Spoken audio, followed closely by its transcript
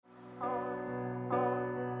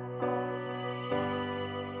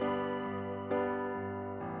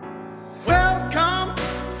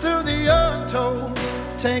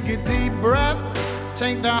take a deep breath,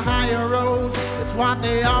 take the higher road. That's what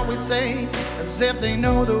they always say, as if they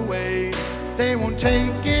know the way. They won't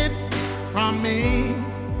take it from me.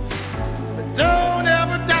 But don't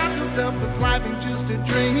ever doubt yourself, 'cause life ain't just a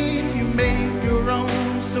dream. You make your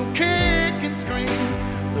own, so kick and scream.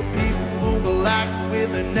 The people will act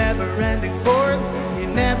with a never-ending force. You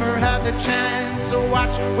never had the chance, so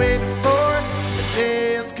what you waiting for? The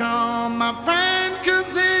day has come, my friend,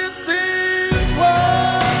 'cause this is war.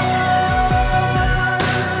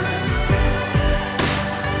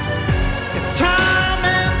 It's time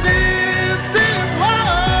and this is war.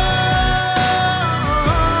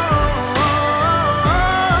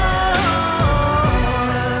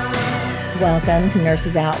 Welcome to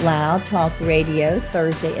Nurses Out Loud Talk Radio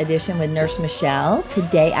Thursday edition with Nurse Michele.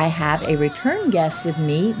 Today I have a return guest with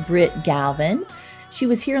me, Brit Galvin. She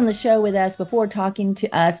was here on the show with us before, talking to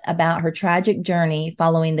us about her tragic journey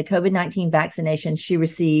following the COVID-19 vaccination she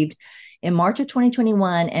received in March of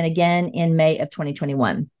 2021 and again in May of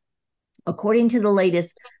 2021. According to the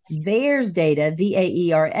latest VAERS data,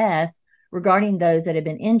 VAERS, regarding those that have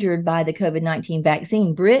been injured by the COVID-19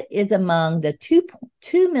 vaccine, Brit is among the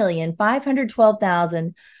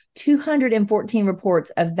 2,512,214 reports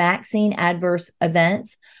of vaccine adverse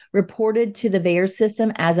events reported to the VAERS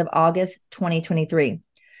system as of August 2023.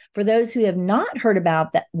 For those who have not heard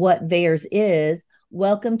about what VAERS is,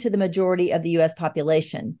 welcome to the majority of the U.S.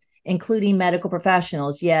 population, including medical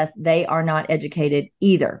professionals. Yes, they are not educated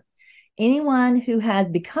either. Anyone who has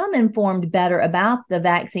become informed better about the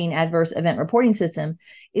vaccine adverse event reporting system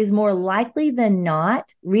is more likely than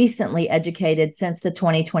not recently educated since the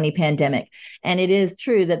 2020 pandemic. And it is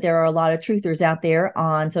true that there are a lot of truthers out there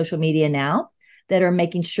on social media now that are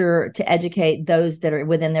making sure to educate those that are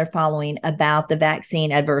within their following about the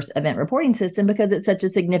vaccine adverse event reporting system, because it's such a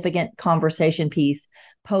significant conversation piece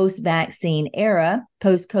post-vaccine era,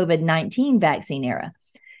 post-COVID-19 vaccine era.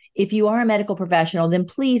 If you are a medical professional, then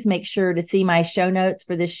please make sure to see my show notes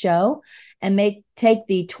for this show and take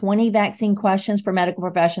the 20 vaccine questions for medical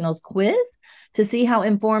professionals quiz to see how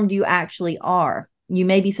informed you actually are. You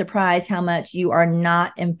may be surprised how much you are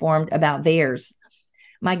not informed about VAERS.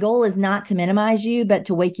 My goal is not to minimize you, but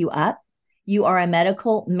to wake you up. You are a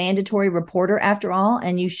medical mandatory reporter after all,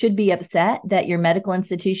 and you should be upset that your medical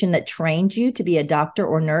institution that trained you to be a doctor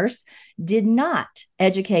or nurse did not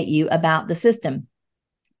educate you about the system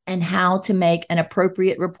and how to make an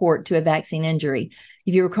appropriate report to a vaccine injury.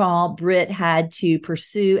 If you recall, Brit had to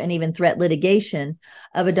pursue and even threat litigation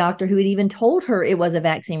of a doctor who had even told her it was a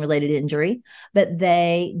vaccine-related injury, but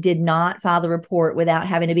they did not file the report without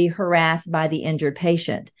having to be harassed by the injured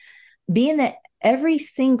patient. Being that every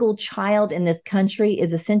single child in this country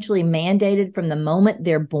is essentially mandated from the moment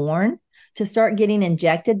they're born to start getting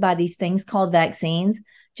injected by these things called vaccines,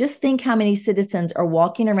 just think how many citizens are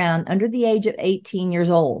walking around under the age of 18 years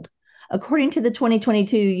old. According to the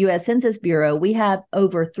 2022 U.S. Census Bureau, we have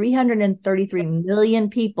over 333 million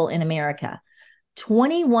people in America.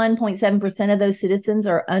 21.7% of those citizens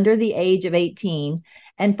are under the age of 18,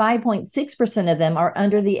 and 5.6% of them are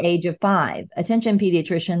under the age of 5. Attention,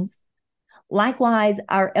 pediatricians. Likewise,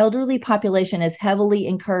 our elderly population is heavily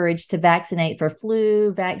encouraged to vaccinate for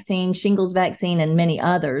flu vaccine, shingles vaccine, and many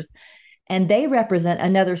others. And they represent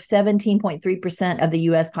another 17.3% of the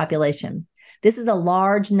U.S. population. This is a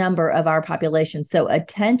large number of our population. So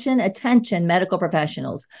attention, medical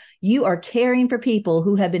professionals. You are caring for people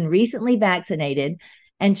who have been recently vaccinated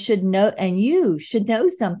and you should know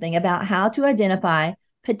something about how to identify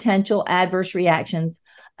potential adverse reactions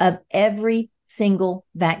of every single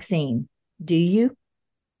vaccine. Do you?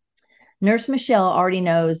 Nurse Michele already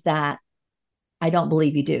knows that. I don't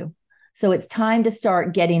believe you do. So it's time to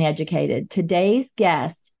start getting educated. Today's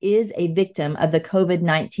guest is a victim of the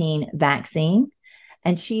COVID-19 vaccine,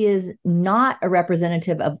 and she is not a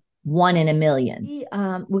representative of 1 in a million.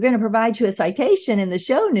 We're going to provide you a citation in the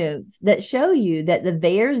show notes that show you that the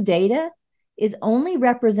VAERS data is only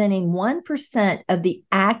representing 1% of the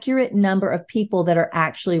accurate number of people that are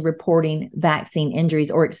actually reporting vaccine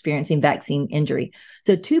injuries or experiencing vaccine injury.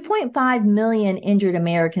 So 2.5 million injured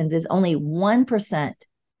Americans is only 1%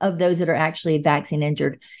 of those that are actually vaccine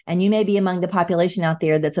injured. And you may be among the population out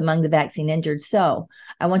there that's among the vaccine injured. So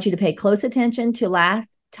I want you to pay close attention to last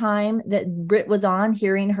time that Brit was on,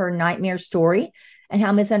 hearing her nightmare story and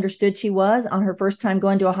how misunderstood she was on her first time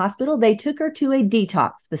going to a hospital. They took her to a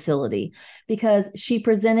detox facility because she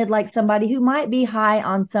presented like somebody who might be high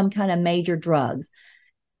on some kind of major drugs.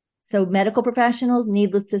 So medical professionals,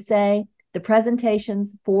 needless to say, the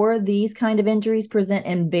presentations for these kind of injuries present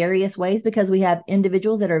in various ways because we have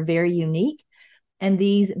individuals that are very unique, and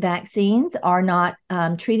these vaccines are not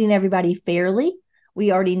treating everybody fairly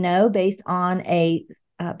We already know based on a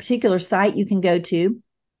particular site you can go to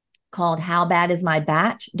called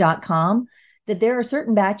howbadismybatch.com that there are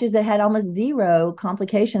certain batches that had almost zero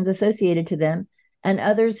complications associated to them and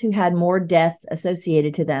others who had more deaths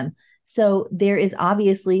associated to them. So there is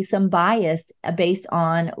obviously some bias based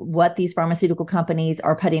on what these pharmaceutical companies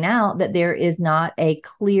are putting out, that there is not a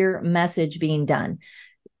clear message being done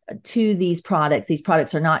to these products. These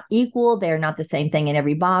products are not equal. They're not the same thing in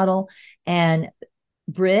every bottle. And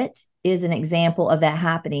Brit is an example of that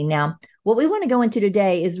happening. Now, what we want to go into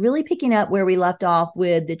today is really picking up where we left off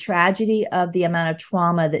with the tragedy of the amount of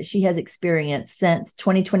trauma that she has experienced since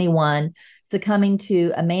 2021, succumbing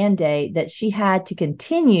to a mandate that she had to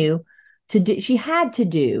continue to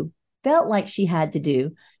do. Felt like she had to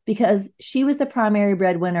do, because she was the primary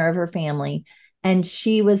breadwinner of her family. And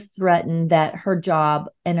she was threatened that her job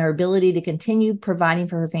and her ability to continue providing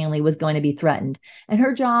for her family was going to be threatened. And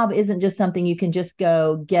her job isn't just something you can just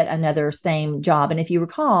go get another same job. And if you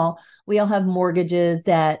recall, we all have mortgages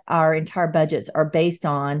that our entire budgets are based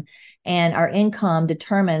on, and our income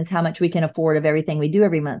determines how much we can afford of everything we do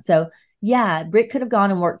every month. So yeah, Britt could have gone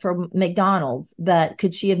and worked for McDonald's, but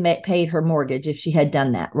could she have paid her mortgage if she had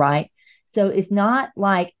done that, right? So it's not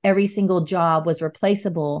like every single job was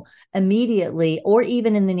replaceable immediately or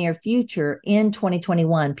even in the near future. In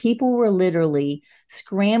 2021, people were literally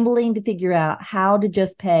scrambling to figure out how to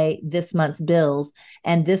just pay this month's bills.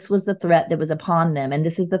 And this was the threat that was upon them. And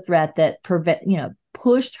this is the threat that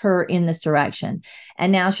pushed her in this direction.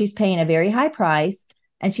 And now she's paying a very high price,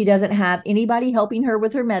 and she doesn't have anybody helping her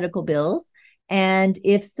with her medical bills. And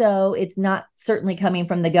if so, it's not certainly coming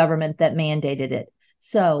from the government that mandated it.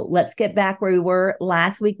 So let's get back where we were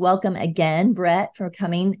last week. Welcome again, Brit, for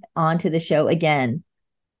coming on to the show again.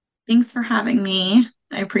 Thanks for having me.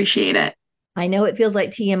 I appreciate it. I know it feels like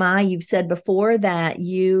TMI. You've said before that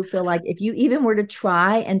you feel like if you even were to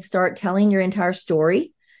try and start telling your entire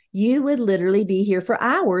story, you would literally be here for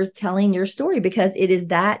hours telling your story, because it is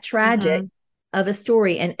that tragic of a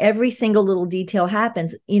story, and every single little detail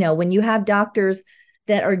happens. When you have doctors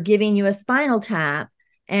that are giving you a spinal tap,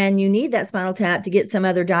 and you need that spinal tap to get some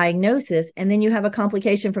other diagnosis, and then you have a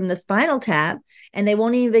complication from the spinal tap, and they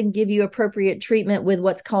won't even give you appropriate treatment with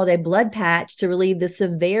what's called a blood patch to relieve the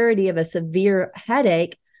severity of a severe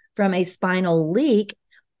headache from a spinal leak,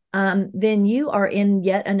 then you are in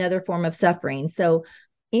yet another form of suffering. So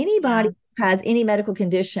anybody who has any medical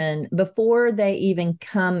condition, before they even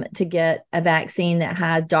come to get a vaccine that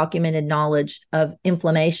has documented knowledge of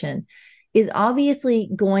inflammation, is obviously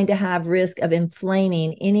going to have risk of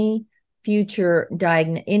inflaming any future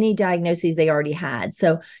any diagnoses they already had.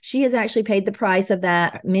 So she has actually paid the price of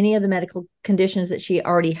that. Many of the medical conditions that she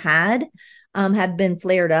already had have been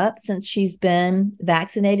flared up since she's been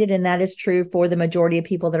vaccinated. And that is true for the majority of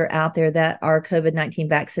people that are out there that are COVID-19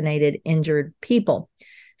 vaccinated, injured people.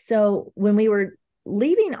 So when we were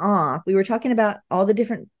leaving off, we were talking about all the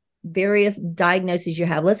different various diagnoses you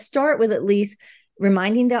have. Let's start with at least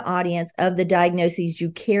reminding the audience of the diagnoses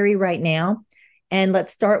you carry right now. And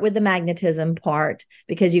let's start with the magnetism part,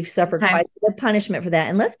 because you've suffered quite a punishment for that.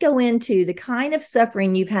 And let's go into the kind of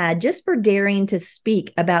suffering you've had just for daring to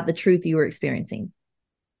speak about the truth you were experiencing.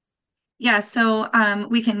 Yeah, so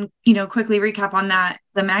we can, quickly recap on that.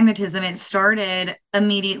 The magnetism, it started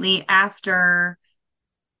immediately after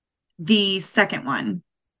the second one,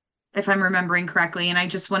 if I'm remembering correctly. And I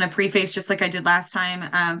just want to preface, just like I did last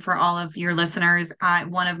time, for all of your listeners,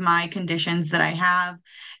 one of my conditions that I have,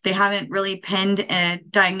 they haven't really pinned a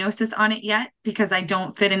diagnosis on it yet, because I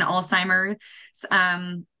don't fit an Alzheimer's,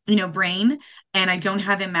 brain, and I don't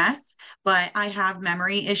have MS, but I have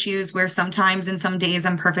memory issues where sometimes in some days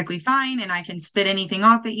I'm perfectly fine and I can spit anything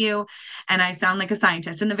off at you and I sound like a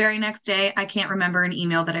scientist. And the very next day, I can't remember an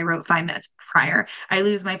email that I wrote 5 minutes prior. I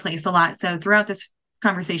lose my place a lot. So throughout this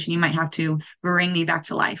conversation, you might have to bring me back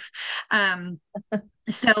to life.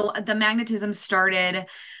 So the magnetism started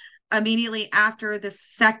immediately after the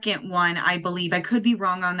second one, I believe. I could be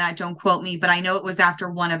wrong on that. Don't quote me, but I know it was after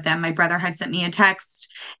one of them. My brother had sent me a text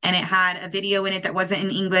and it had a video in it that wasn't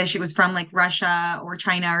in English. It was from like Russia or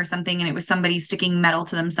China or something. And it was somebody sticking metal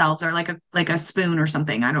to themselves, or like a spoon or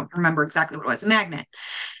something. I don't remember exactly what it was, a magnet.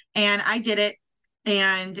 And I did it,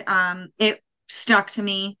 and it stuck to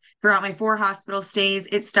me throughout my 4 hospital stays.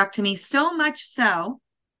 It stuck to me so much so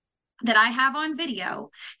that I have on video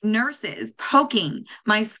nurses poking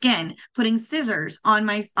my skin, putting scissors on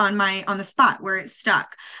the spot where it's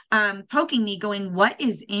stuck, poking me, going, "What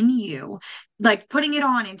is in you?" Like putting it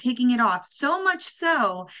on and taking it off. So much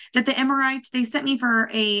so that the MRI, they sent me for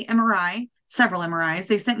a MRI several MRIs.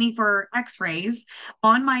 They sent me for x-rays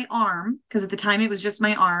on my arm, because at the time it was just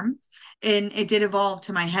my arm, and it did evolve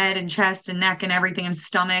to my head and chest and neck and everything, and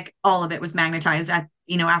stomach. All of it was magnetized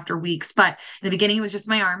after weeks, but in the beginning it was just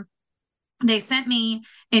my arm. They sent me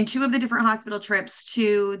in 2 of the different hospital trips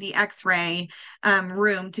to the x-ray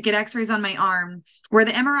room to get x-rays on my arm, where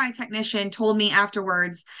the MRI technician told me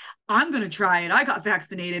afterwards, I'm going to try it. I got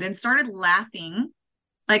vaccinated, and started laughing,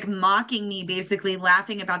 like mocking me, basically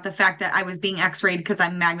laughing about the fact that I was being x-rayed because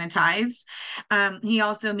I'm magnetized. He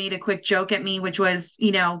also made a quick joke at me, which was,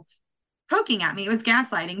 poking at me. It was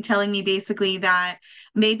gaslighting, telling me basically that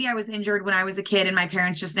maybe I was injured when I was a kid and my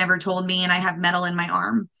parents just never told me, and I have metal in my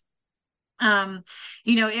arm.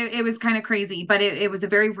 It was kind of crazy, but it was a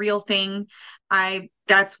very real thing.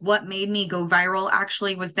 That's what made me go viral,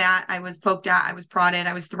 actually, was that I was poked at, I was prodded,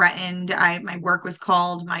 I was threatened. My work was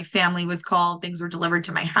called, my family was called, things were delivered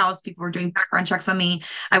to my house. People were doing background checks on me.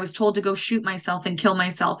 I was told to go shoot myself and kill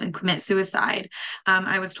myself and commit suicide.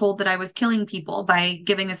 I was told that I was killing people by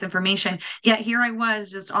giving this information. Yet here I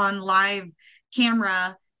was, just on live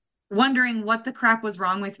camera, wondering what the crap was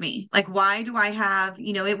wrong with me. Like, why do I have,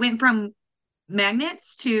 it went from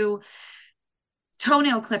magnets to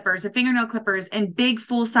toenail clippers and fingernail clippers and big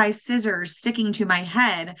full-size scissors sticking to my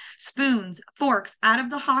head, spoons, forks out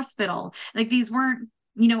of the hospital. Like, these weren't,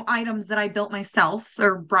 items that I built myself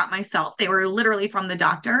or brought myself. They were literally from the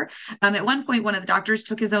doctor. At one point, one of the doctors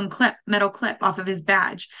took his own metal clip off of his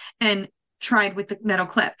badge and tried with the metal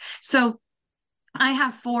clip. So I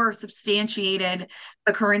have 4 substantiated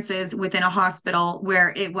occurrences within a hospital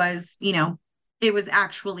where it was, it was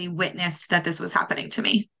actually witnessed that this was happening to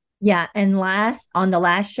me. Yeah. And on the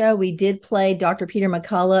last show, we did play Dr. Peter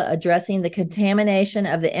McCullough addressing the contamination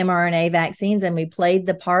of the mRNA vaccines. And we played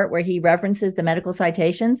the part where he references the medical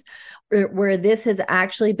citations, where this has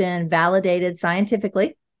actually been validated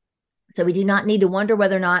scientifically. So we do not need to wonder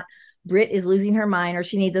whether or not Brit is losing her mind or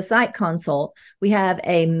she needs a psych consult. We have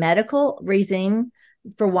a medical reason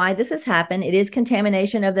for why this has happened. It is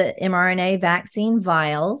contamination of the mRNA vaccine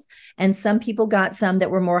vials. And some people got some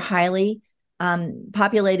that were more highly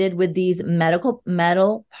populated with these metal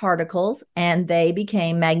particles, and they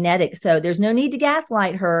became magnetic. So there's no need to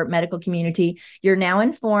gaslight her, medical community. You're now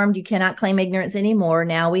informed. You cannot claim ignorance anymore.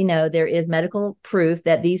 Now we know there is medical proof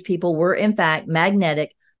that these people were in fact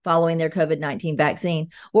magnetic following their COVID-19 vaccine.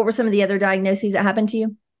 What were some of the other diagnoses that happened to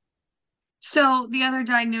you? So the other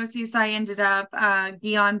diagnoses, I ended up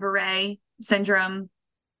Guillain-Barré syndrome.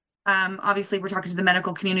 Obviously, we're talking to the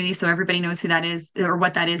medical community, so everybody knows who that is or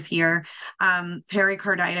what that is here.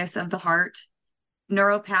 Pericarditis of the heart,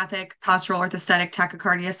 neuropathic postural orthostatic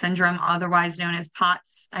tachycardia syndrome, otherwise known as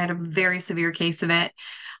POTS. I had a very severe case of it.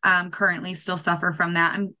 Currently still suffer from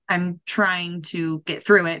that. I'm trying to get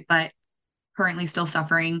through it, but currently still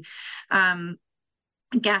suffering.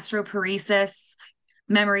 Gastroparesis,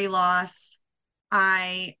 memory loss.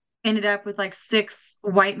 I ended up with like 6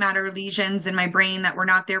 white matter lesions in my brain that were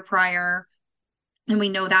not there prior. And we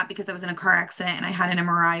know that because I was in a car accident and I had an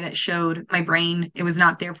MRI that showed my brain. It was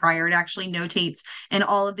not there prior. It actually notates in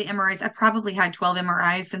all of the MRIs. I've probably had 12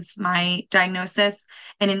 MRIs since my diagnosis.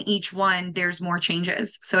 And in each one, there's more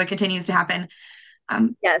changes. So it continues to happen.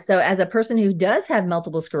 Yeah. So as a person who does have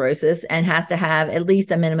multiple sclerosis and has to have at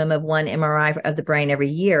least a minimum of 1 MRI of the brain every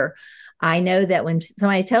year, I know that when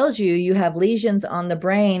somebody tells you you have lesions on the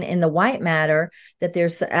brain in the white matter, that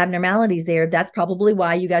there's abnormalities there, that's probably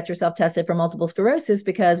why you got yourself tested for multiple sclerosis,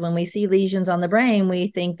 because when we see lesions on the brain, we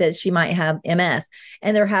think that she might have MS.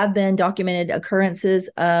 And there have been documented occurrences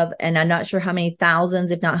of, and I'm not sure how many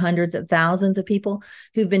thousands, if not hundreds of thousands of people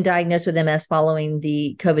who've been diagnosed with MS following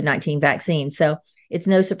the COVID-19 vaccine. So it's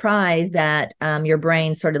no surprise that your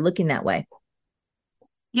brain started looking that way.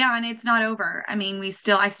 Yeah, and it's not over. I mean,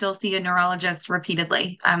 I still see a neurologist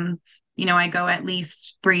repeatedly. I go at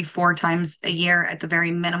least 3-4 times a year at the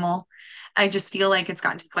very minimal. I just feel like it's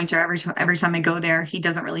gotten to the point where every time I go there, he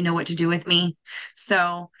doesn't really know what to do with me.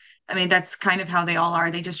 So, I mean, that's kind of how they all are.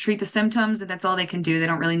 They just treat the symptoms and that's all they can do. They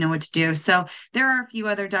don't really know what to do. So there are a few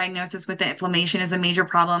other diagnoses with it. Inflammation is a major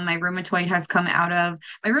problem. My rheumatoid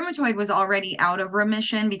was already out of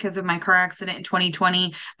remission because of my car accident in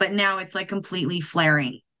 2020, but now it's like completely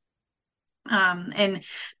flaring. And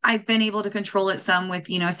I've been able to control it some with,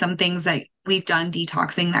 some things that we've done,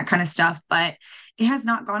 detoxing, that kind of stuff, but it has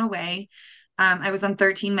not gone away. I was on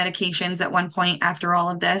 13 medications at one point after all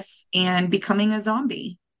of this and becoming a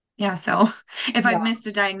zombie. Yeah. So if I've missed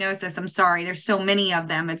a diagnosis, I'm sorry. There's so many of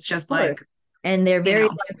them. It's just like, And there very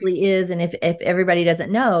likely is. And if everybody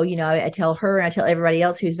doesn't know, I tell her and I tell everybody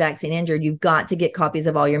else who's vaccine injured, you've got to get copies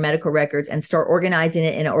of all your medical records and start organizing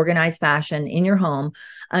it in an organized fashion in your home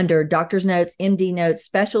under doctor's notes, MD notes,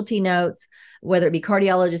 specialty notes, whether it be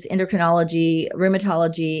cardiologist, endocrinology,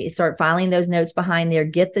 rheumatology. Start filing those notes behind there.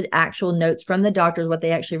 Get the actual notes from the doctors, what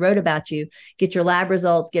they actually wrote about you. Get your lab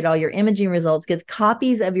results, get all your imaging results, get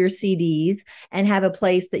copies of your CDs, and have a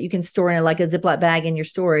place that you can store in like a Ziploc bag in your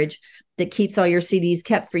storage that keeps all your CDs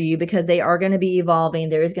kept for you, because they are going to be evolving.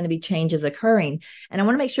 There is going to be changes occurring. And I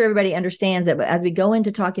want to make sure everybody understands that as we go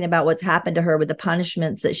into talking about what's happened to her with the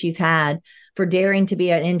punishments that she's had for daring to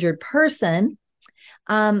be an injured person,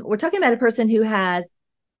 we're talking about a person who has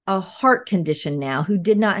a heart condition now, who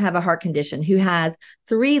did not have a heart condition, who has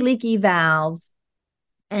 3 leaky valves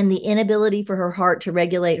and the inability for her heart to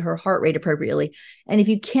regulate her heart rate appropriately. And if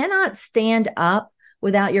you cannot stand up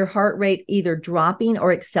without your heart rate either dropping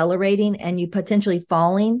or accelerating and you potentially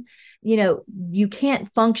falling, you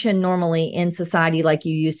can't function normally in society like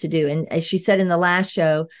you used to do. And as she said in the last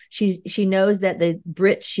show, she knows that the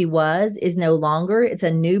Brit she was is no longer. It's a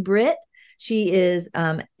new Brit. She is,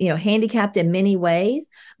 handicapped in many ways,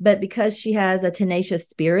 but because she has a tenacious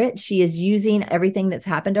spirit, she is using everything that's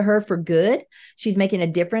happened to her for good. She's making a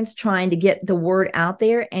difference, trying to get the word out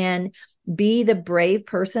there and be the brave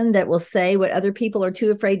person that will say what other people are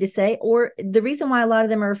too afraid to say. Or the reason why a lot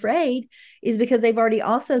of them are afraid is because they've already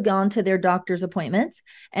also gone to their doctor's appointments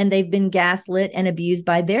and they've been gaslit and abused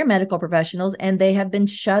by their medical professionals, and they have been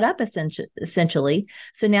shut up essentially.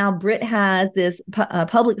 So now Brit has this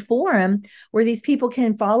public forum where these people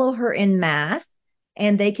can follow her in mass,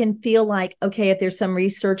 and they can feel like, okay, if there's some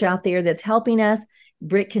research out there that's helping us,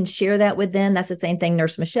 Brit can share that with them. That's the same thing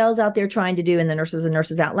Nurse Michele's out there trying to do, and the Nurses and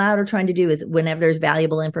Nurses Out Loud are trying to do, is whenever there's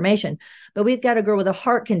valuable information. But we've got a girl with a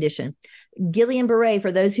heart condition. Guillain-Barré,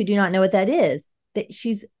 for those who do not know what that is, that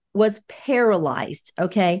was paralyzed,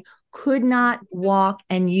 okay? Could not walk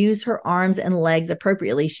and use her arms and legs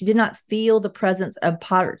appropriately. She did not feel the presence of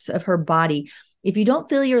parts of her body. If you don't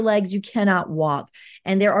feel your legs, you cannot walk.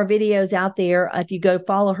 And there are videos out there. If you go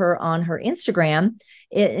follow her on her Instagram,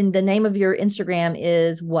 and the name of your Instagram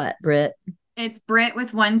is what, Brit? It's Brit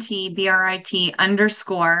with 1 T, BRIT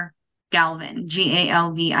 _ Galvin,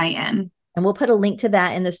 GALVIN. And we'll put a link to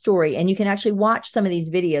that in the story, and you can actually watch some of these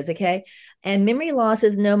videos, okay? And memory loss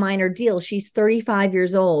is no minor deal. She's 35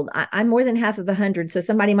 years old. I'm more than half of 100, so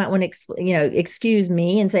somebody might want to, excuse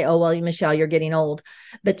me and say, oh, well, Michele, you're getting old.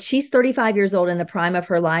 But she's 35 years old in the prime of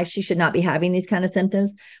her life. She should not be having these kind of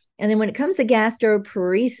symptoms. And then when it comes to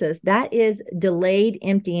gastroparesis, that is delayed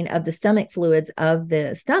emptying of the stomach fluids of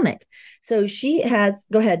the stomach. So she has,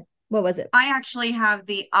 go ahead. What was it? I actually have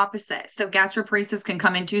the opposite. So gastroparesis can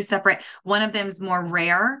come in 2 separate. One of them is more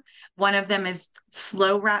rare. One of them is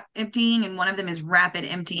slow emptying, and one of them is rapid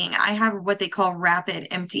emptying. I have what they call rapid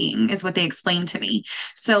emptying, is what they explained to me.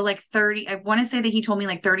 So like I want to say that he told me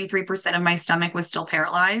like 33% of my stomach was still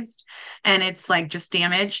paralyzed, and it's like just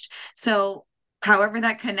damaged. So however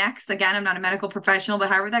that connects, again, I'm not a medical professional, but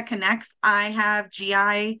however that connects, I have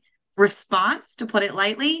GI response, to put it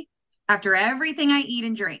lightly, after everything I eat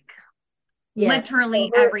and drink. Yes.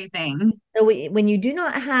 Literally everything. So when you do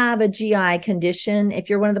not have a GI condition, if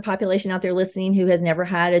you're one of the population out there listening who has never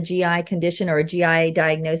had a GI condition or a GI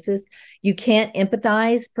diagnosis, you can't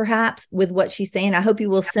empathize perhaps with what she's saying. I hope you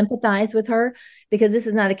will sympathize with her, because this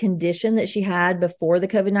is not a condition that she had before the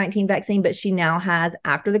COVID-19 vaccine, but she now has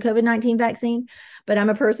after the COVID-19 vaccine. But I'm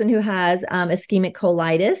a person who has ischemic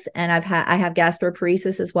colitis, and I have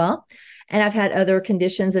gastroparesis as well. And I've had other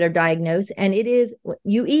conditions that are diagnosed, and it is,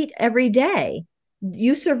 you eat every day.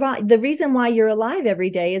 You survive. The reason why you're alive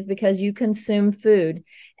every day is because you consume food.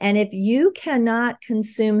 And if you cannot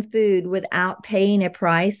consume food without paying a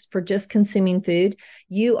price for just consuming food,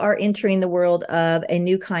 you are entering the world of a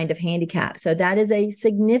new kind of handicap. So that is a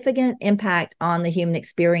significant impact on the human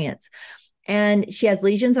experience. And she has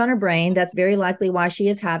lesions on her brain. That's very likely why she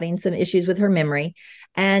is having some issues with her memory.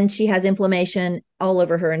 And she has inflammation all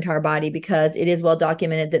over her entire body, because it is well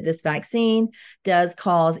documented that this vaccine does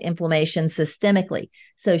cause inflammation systemically.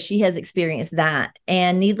 So she has experienced that.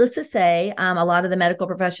 And needless to say, a lot of the medical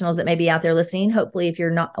professionals that may be out there listening, hopefully if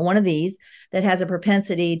you're not one of these that has a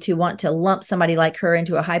propensity to want to lump somebody like her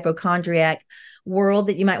into a hypochondriac world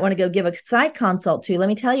that you might want to go give a psych consult to, let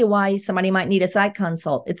me tell you why somebody might need a psych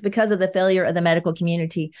consult. It's because of the failure of the medical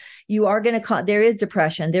community. You are going to there is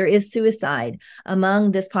depression, there is suicide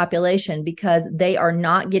among this population, because they are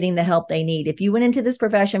not getting the help they need. If you went into this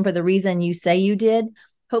profession for the reason you say you did,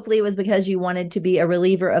 hopefully it was because you wanted to be a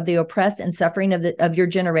reliever of the oppressed and suffering of your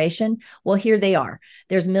generation. Well, here they are.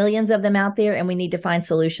 There's millions of them out there, and we need to find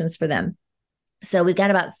solutions for them. So we've got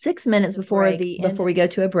about 6 minutes before we go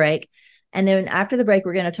to a break. And then after the break,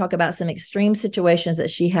 we're going to talk about some extreme situations that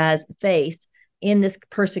she has faced in this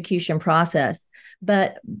persecution process.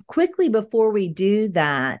 But quickly before we do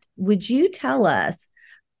that, would you tell us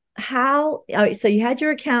how, so you had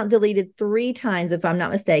your account deleted 3 times, if I'm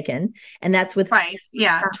not mistaken, and that's with twice.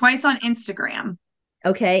 Yeah. Twice on Instagram.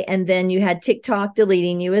 Okay. And then you had TikTok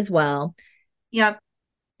deleting you as well. Yep.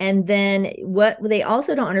 And then what they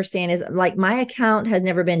also don't understand is, like, my account has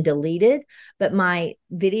never been deleted, but my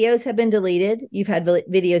videos have been deleted. You've had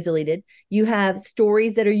videos deleted. You have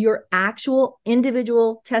stories that are your actual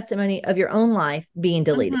individual testimony of your own life being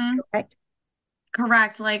deleted. Correct?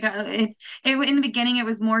 Correct. Like it in the beginning, it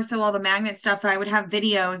was more so all the magnet stuff. I would have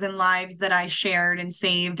videos and lives that I shared and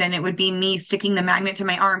saved, and it would be me sticking the magnet to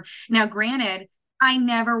my arm. Now, granted, I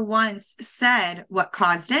never once said what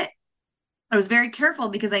caused it. I was very careful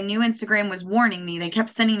because I knew Instagram was warning me. They kept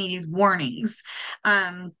sending me these warnings.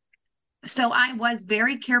 So I was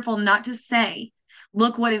very careful not to say,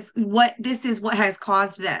 look, what this is what has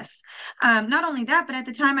caused this. Not only that, but at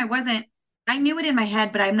the time I knew it in my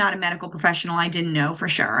head, but I'm not a medical professional. I didn't know for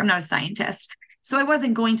sure. I'm not a scientist. So I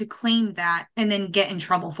wasn't going to claim that and then get in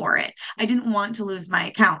trouble for it. I didn't want to lose my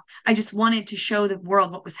account. I just wanted to show the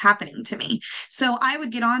world what was happening to me. So I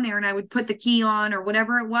would get on there and I would put the key on or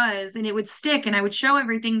whatever it was, and it would stick, and I would show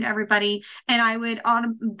everything to everybody. And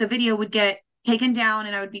the video would get taken down,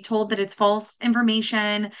 and I would be told that it's false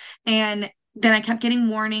information. And then I kept getting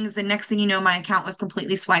warnings. The next thing you know, my account was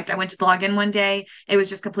completely swiped. I went to log in one day. It was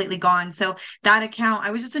just completely gone. So that account, I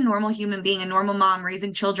was just a normal human being, a normal mom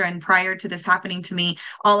raising children prior to this happening to me.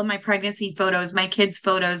 All of my pregnancy photos, my kids'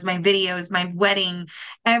 photos, my videos, my wedding,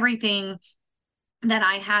 everything that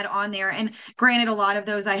I had on there. And granted, a lot of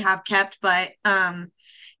those I have kept, but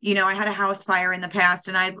I had a house fire in the past,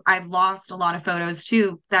 and I've lost a lot of photos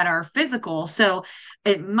too that are physical. So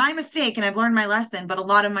my mistake, and I've learned my lesson, but a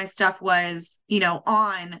lot of my stuff was,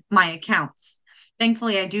 on my accounts.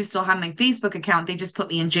 Thankfully, I do still have my Facebook account. They just put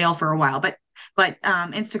me in jail for a while, but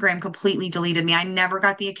Instagram completely deleted me. I never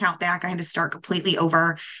got the account back. I had to start completely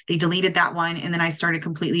over. They deleted that one, and then I started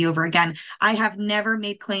completely over again. I have never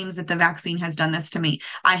made claims that the vaccine has done this to me.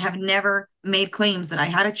 I have never made claims that I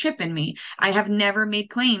had a chip in me. I have never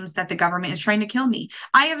made claims that the government is trying to kill me.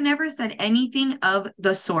 I have never said anything of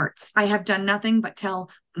the sorts. I have done nothing but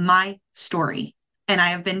tell my story, and I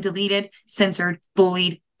have been deleted, censored,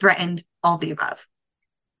 bullied, threatened, all the above.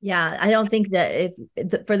 Yeah, I don't think that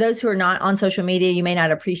for those who are not on social media, you may not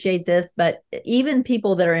appreciate this, but even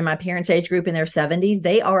people that are in my parents' age group in their 70s,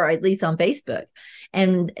 they are at least on Facebook.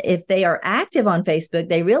 And if they are active on Facebook,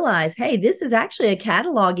 they realize, hey, this is actually a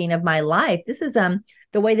cataloging of my life. This is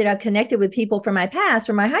the way that I've connected with people from my past,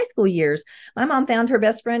 from my high school years. My mom found her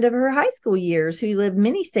best friend of her high school years who lived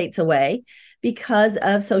many states away because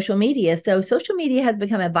of social media. So social media has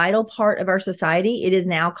become a vital part of our society. It is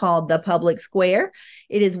now called the public square.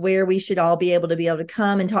 It is where we should all be able to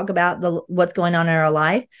come and talk about what's going on in our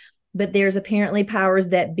life. But there's apparently powers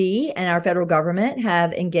that be, and our federal government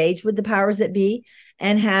have engaged with the powers that be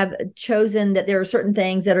and have chosen that there are certain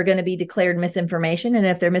things that are going to be declared misinformation. And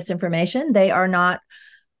if they're misinformation, they are not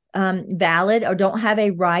valid or don't have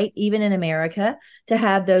a right, even in America, to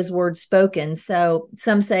have those words spoken. So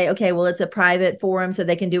some say, okay, well, it's a private forum, so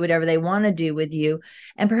they can do whatever they want to do with you.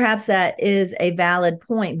 And perhaps that is a valid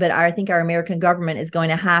point, but I think our American government is going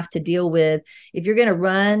to have to deal with, if you're going to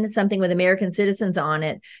run something with American citizens on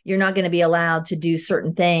it, you're not going to be allowed to do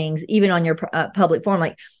certain things, even on your public forum.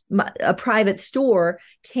 Like a private store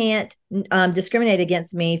can't discriminate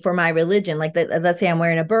against me for my religion. Like let's say I'm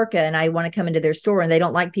wearing a burqa and I want to come into their store and they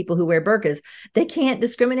don't like people who wear burqas. They can't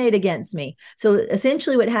discriminate against me. So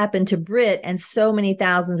essentially what happened to Brit and so many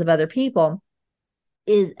thousands of other people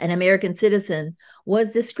is an American citizen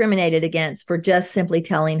was discriminated against for just simply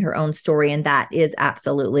telling her own story. And that is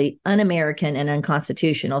absolutely un-American and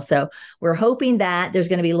unconstitutional. So we're hoping that there's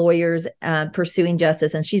going to be lawyers pursuing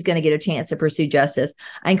justice, and she's going to get a chance to pursue justice.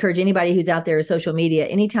 I encourage anybody who's out there in social media,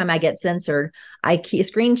 anytime I get censored, I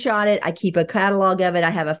screenshot it. I keep a catalog of it. I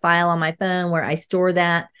have a file on my phone where I store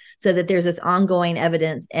that so that there's this ongoing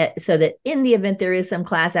evidence, so that in the event there is some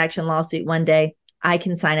class action lawsuit one day, I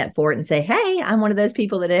can sign up for it and say, hey, I'm one of those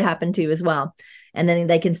people that it happened to as well. And then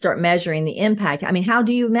they can start measuring the impact. I mean, how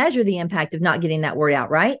do you measure the impact of not getting that word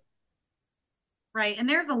out, right? Right. And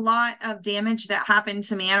there's a lot of damage that happened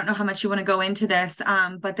to me. I don't know how much you want to go into this,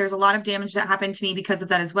 but there's a lot of damage that happened to me because of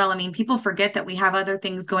that as well. I mean, people forget that we have other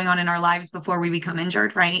things going on in our lives before we become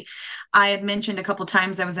injured, right? I had mentioned a couple of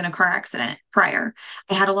times I was in a car accident prior.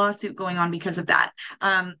 I had a lawsuit going on because of that.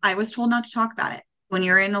 I was told not to talk about it. When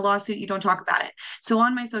you're in a lawsuit, you don't talk about it. So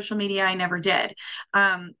on my social media, I never did.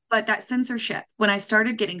 But that censorship, when I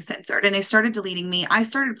started getting censored and they started deleting me, I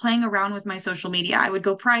started playing around with my social media. I would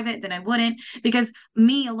go private, then I wouldn't, because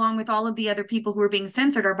me, along with all of the other people who are being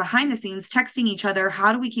censored, are behind the scenes texting each other.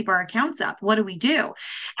 How do we keep our accounts up? What do we do?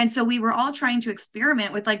 And so we were all trying to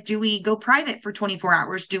experiment with, like, do we go private for 24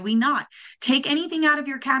 hours? Do we not? Take anything out of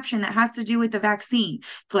your caption that has to do with the vaccine,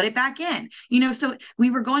 put it back in, so we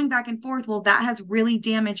were going back and forth. Well, that has really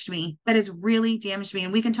damaged me. That has really damaged me.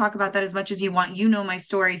 And we can talk about that as much as you want. You know my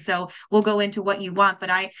story, so we'll go into what you want, but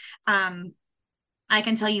I can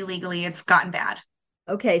tell you legally it's gotten bad.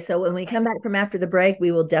 Okay, so when we come back from after the break,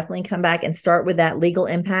 we will definitely come back and start with that legal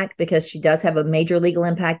impact, because she does have a major legal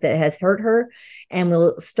impact that has hurt her. And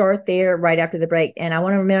we'll start there right after the break. And I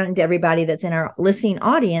want to remind everybody that's in our listening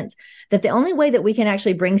audience that the only way that we can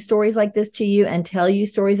actually bring stories like this to you and tell you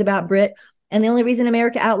stories about Brit, and the only reason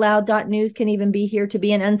AmericaOutloud.news can even be here to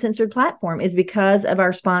be an uncensored platform, is because of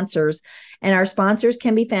our sponsors. And our sponsors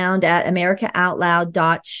can be found at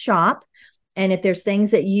AmericaOutloud.shop. And if there's things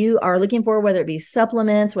that you are looking for, whether it be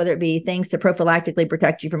supplements, whether it be things to prophylactically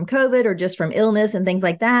protect you from COVID or just from illness and things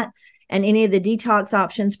like that, and any of the detox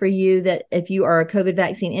options for you, that if you are a COVID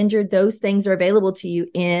vaccine injured, those things are available to you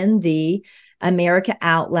in the America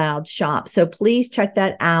Out Loud shop. So please check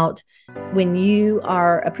that out. When you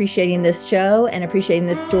are appreciating this show and appreciating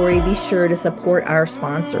this story, be sure to support our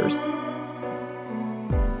sponsors.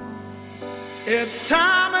 It's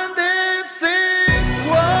time, and this is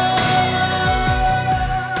what.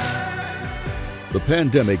 The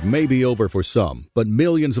pandemic may be over for some, but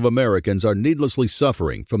millions of Americans are needlessly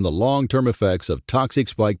suffering from the long-term effects of toxic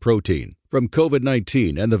spike protein from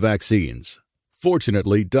COVID-19 and the vaccines.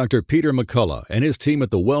 Fortunately, Dr. Peter McCullough and his team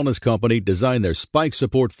at the Wellness Company designed their spike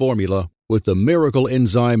support formula with the miracle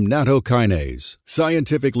enzyme nattokinase,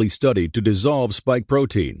 scientifically studied to dissolve spike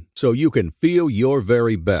protein so you can feel your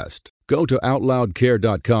very best. Go to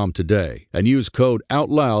OutLoudCare.com today and use code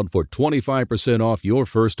OUTLOUD for 25% off your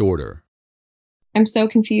first order. I'm so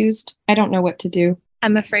confused. I don't know what to do.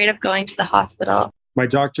 I'm afraid of going to the hospital. My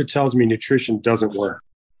doctor tells me nutrition doesn't work.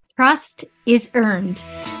 Trust is earned.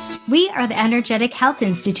 We are the Energetic Health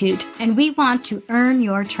Institute, and we want to earn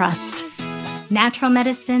your trust. Natural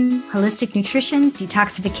medicine, holistic nutrition,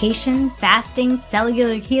 detoxification, fasting,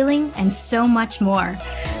 cellular healing, and so much more.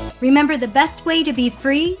 Remember, the best way to be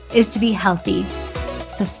free is to be healthy.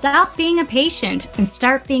 So stop being a patient and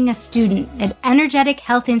start being a student at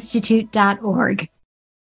energetichealthinstitute.org.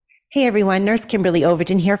 Hey everyone, Nurse Kimberly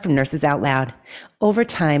Overton here from Nurses Out Loud. Over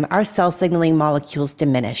time, our cell signaling molecules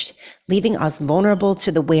diminished, leaving us vulnerable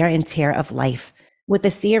to the wear and tear of life. With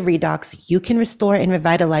ASEA Redox, you can restore and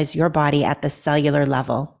revitalize your body at the cellular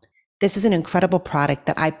level. This is an incredible product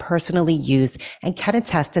that I personally use and can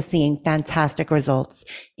attest to seeing fantastic results,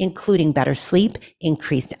 including better sleep,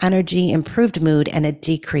 increased energy, improved mood, and a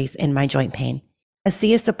decrease in my joint pain.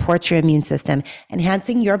 ASEA supports your immune system,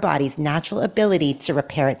 enhancing your body's natural ability to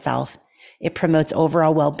repair itself. It promotes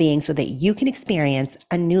overall well-being so that you can experience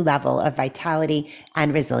a new level of vitality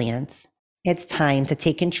and resilience. It's time to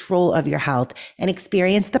take control of your health and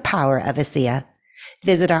experience the power of ASEA.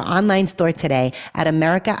 Visit our online store today at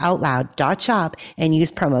AmericaOutloud.shop and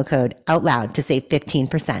use promo code OUTLOUD to save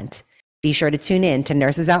 15%. Be sure to tune in to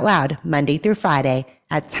Nurses Out Loud Monday through Friday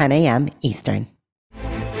at 10 a.m. Eastern.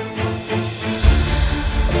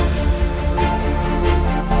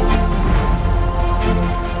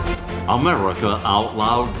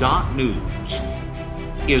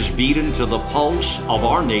 AmericaOutloud.news is beaten to the pulse of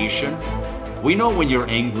our nation. We know when you're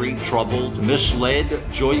angry, troubled, misled,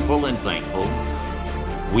 joyful, and thankful.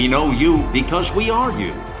 We know you because we are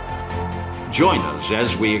you. Join us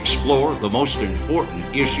as we explore the most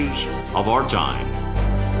important issues of our time.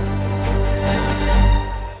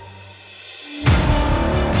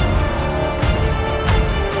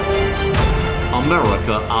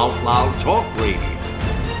 America Out Loud Talk Radio.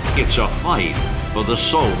 It's a fight for the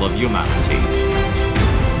soul of humanity.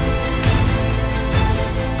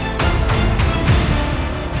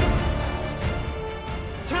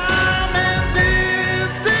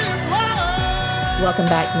 Welcome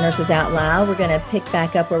back to Nurses Out Loud. We're going to pick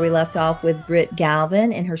back up where we left off with Brit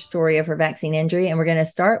Galvin and her story of her vaccine injury. And we're going to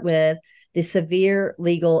start with the severe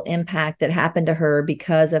legal impact that happened to her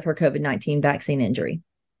because of her COVID-19 vaccine injury.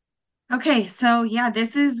 Okay, so yeah,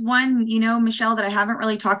 this is one, Michelle, that I haven't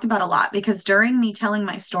really talked about a lot, because during me telling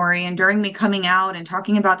my story and during me coming out and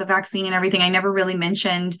talking about the vaccine and everything, I never really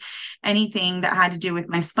mentioned anything that had to do with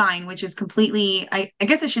my spine, which is completely, I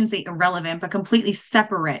guess I shouldn't say irrelevant, but completely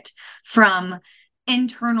separate from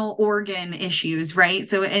internal organ issues, right?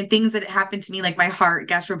 So, and things that happened to me, like my heart,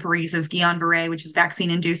 gastroparesis, Guillain-Barré, which is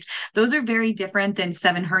vaccine induced, those are very different than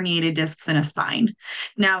 7 herniated discs in a spine.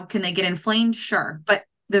 Now, can they get inflamed? Sure. But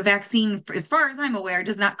the vaccine, as far as I'm aware,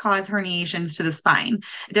 does not cause herniations to the spine.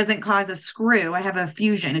 It doesn't cause a screw. I have a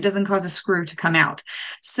fusion. It doesn't cause a screw to come out.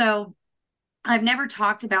 So I've never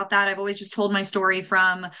talked about that. I've always just told my story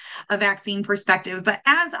from a vaccine perspective. But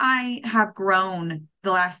as I have grown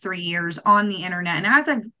the last 3 years on the internet, and as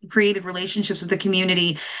I've created relationships with the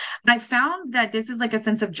community, I found that this is like a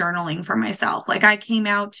sense of journaling for myself. Like I came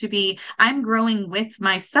out to be, I'm growing with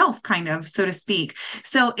myself, kind of, so to speak.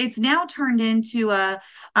 So it's now turned into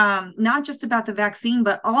not just about the vaccine,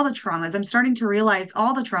 but all the traumas. I'm starting to realize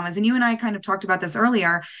all the traumas. And you and I kind of talked about this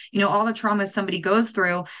earlier, all the traumas somebody goes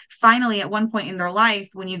through. Finally, at one point in their life,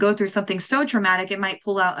 when you go through something so traumatic, it might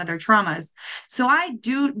pull out other traumas. So I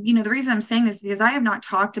do, the reason I'm saying this is because I have not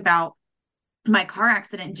talked about my car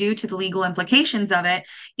accident due to the legal implications of it,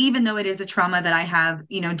 even though it is a trauma that I have,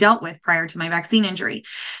 dealt with prior to my vaccine injury.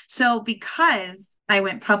 So because I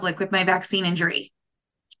went public with my vaccine injury,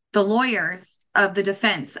 the lawyers of the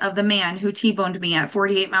defense of the man who T-boned me at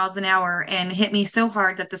 48 miles an hour and hit me so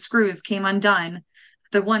hard that the screws came undone,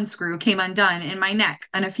 the one screw came undone in my neck,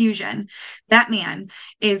 an effusion, that man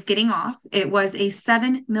is getting off. It was a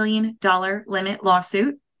 $7 million limit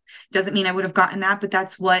lawsuit. Doesn't mean I would have gotten that, but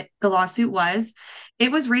that's what the lawsuit was.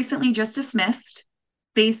 It was recently just dismissed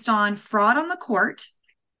based on fraud on the court.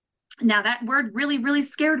 Now, that word really, really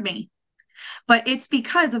scared me, but it's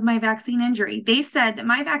because of my vaccine injury. They said that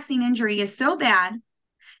my vaccine injury is so bad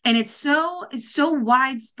and it's so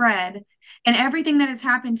widespread, and everything that has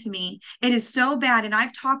happened to me, it is so bad. And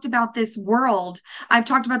I've talked about this world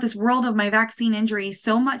of my vaccine injury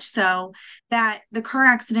so much so that the car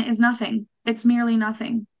accident is nothing. It's merely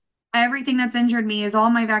nothing. Everything that's injured me is all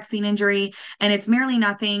my vaccine injury, and it's merely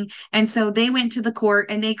nothing. And so they went to the court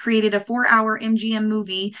and they created a 4-hour MGM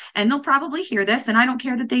movie, and they'll probably hear this, and I don't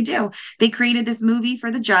care that they do. They created this movie for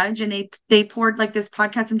the judge, and they poured, like this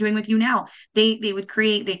podcast I'm doing with you now. They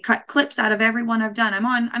cut clips out of everyone I've done.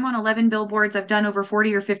 I'm on 11 billboards. I've done over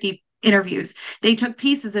 40 or 50 interviews. They took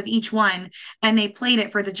pieces of each one and they played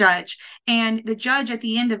it for the judge. And the judge at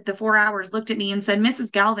the end of the 4 hours looked at me and said,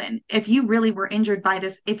 Mrs. Galvin, if you really were injured by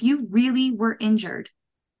this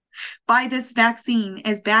vaccine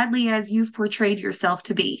as badly as you've portrayed yourself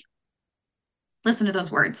to be, listen to those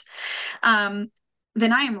words, then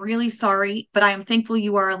I am really sorry, but I am thankful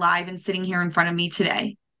you are alive and sitting here in front of me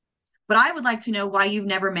today. But I would like to know why you've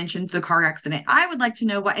never mentioned the car accident. I would like to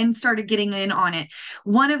know why, and started getting in on it.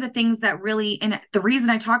 One of the things that really, and the reason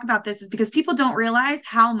I talk about this is because people don't realize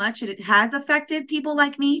how much it has affected people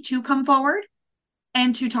like me to come forward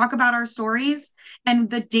and to talk about our stories and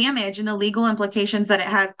the damage and the legal implications that it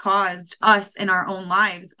has caused us in our own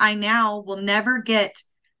lives. I now will never get,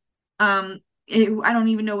 I don't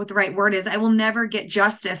even know what the right word is. I will never get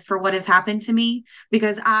justice for what has happened to me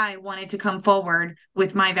because I wanted to come forward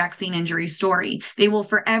with my vaccine injury story. They will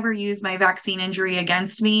forever use my vaccine injury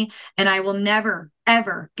against me, and I will never,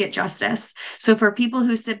 ever get justice. So for people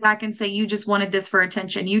who sit back and say, you just wanted this for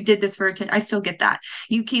attention, you did this for attention, I still get that.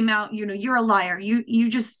 You came out, you're a liar. You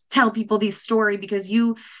just tell people these story because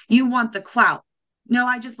you want the clout. No,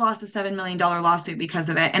 I just lost a $7 million lawsuit because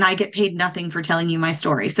of it, and I get paid nothing for telling you my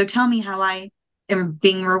story. So tell me how I am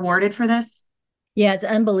being rewarded for this. Yeah, it's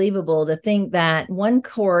unbelievable to think that one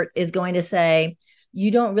court is going to say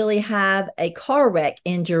you don't really have a car wreck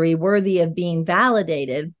injury worthy of being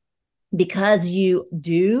validated because you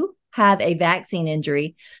do have a vaccine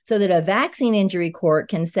injury, so that a vaccine injury court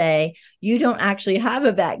can say you don't actually have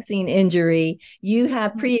a vaccine injury. You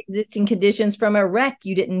have pre-existing conditions from a wreck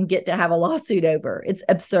you didn't get to have a lawsuit over. It's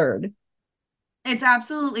absurd. It's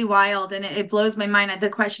absolutely wild, and it blows my mind. The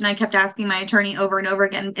question I kept asking my attorney over and over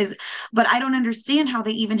again is, but I don't understand how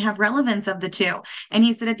they even have relevance of the two. And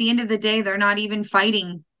he said, at the end of the day, they're not even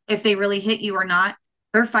fighting if they really hit you or not.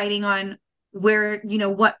 They're fighting on where,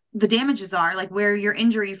 what the damages are, like where your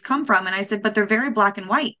injuries come from. And I said, but they're very black and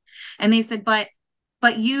white. And they said, but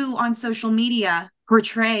you on social media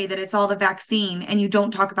portray that it's all the vaccine and you don't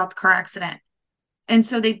talk about the car accident. And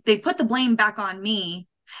so they put the blame back on me.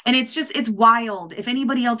 And it's wild. If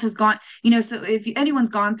anybody else has gone, so if anyone's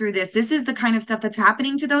gone through this is the kind of stuff that's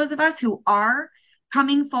happening to those of us who are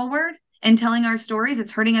coming forward and telling our stories.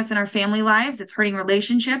 It's hurting us in our family lives. It's hurting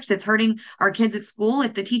relationships. It's hurting our kids at school.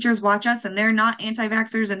 If the teachers watch us and they're not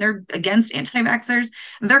anti-vaxxers and they're against anti-vaxxers,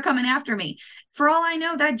 they're coming after me. For all I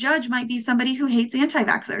know, that judge might be somebody who hates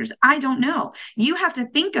anti-vaxxers. I don't know. You have to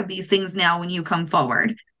think of these things now when you come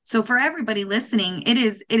forward. So for everybody listening, it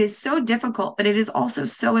is so difficult, but it is also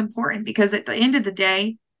so important, because at the end of the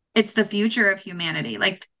day, it's the future of humanity.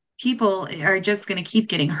 Like, people are just going to keep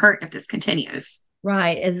getting hurt if this continues.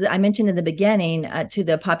 Right. As I mentioned in the beginning, to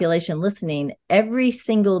the population listening, every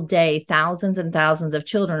single day, thousands and thousands of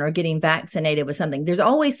children are getting vaccinated with something. There's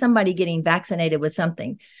always somebody getting vaccinated with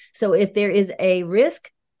something. So if there is a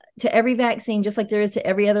risk to every vaccine, just like there is to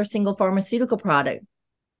every other single pharmaceutical product,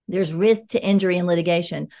 there's risk to injury and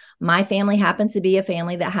litigation. My family happens to be a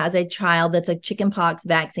family that has a child that's a chickenpox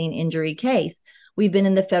vaccine injury case. We've been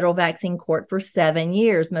in the federal vaccine court for 7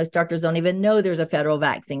 years. Most doctors don't even know there's a federal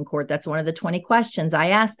vaccine court. That's one of the 20 questions I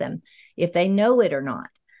ask them, if they know it or not.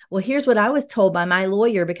 Well, here's what I was told by my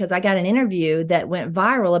lawyer, because I got an interview that went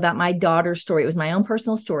viral about my daughter's story. It was my own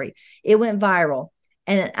personal story. It went viral.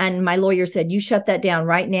 And my lawyer said, you shut that down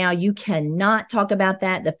right now. You cannot talk about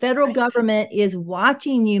that. The federal government is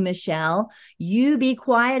watching you, Michele. You be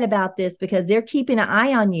quiet about this, because they're keeping an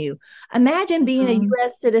eye on you. Imagine being a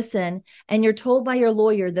U.S. citizen and you're told by your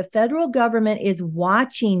lawyer, the federal government is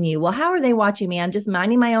watching you. Well, how are they watching me? I'm just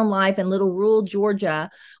minding my own life in little rural Georgia.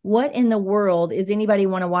 What in the world is anybody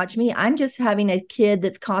want to watch me? I'm just having a kid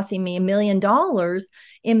that's costing me $1 million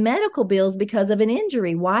in medical bills because of an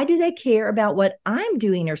injury. Why do they care about what I'm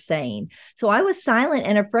doing or saying? So I was silent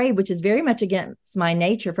and afraid, which is very much against my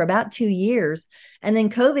nature, for about 2 years. And then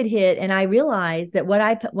COVID hit, and I realized that what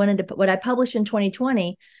I published in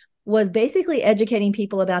 2020 was basically educating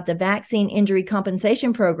people about the vaccine injury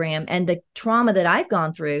compensation program and the trauma that I've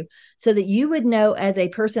gone through, so that you would know, as a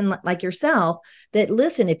person like yourself, that,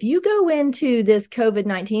 listen, if you go into this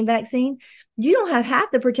COVID-19 vaccine, you don't have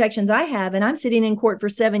half the protections I have, and I'm sitting in court for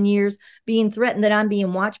 7 years being threatened that I'm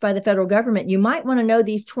being watched by the federal government. You might want to know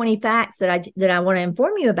these 20 facts that I want to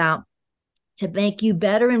inform you about, to make you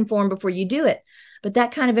better informed before you do it. But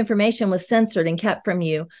that kind of information was censored and kept from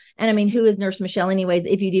you. And I mean, who is Nurse Michele anyways?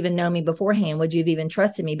 If you'd even known me beforehand, would you have even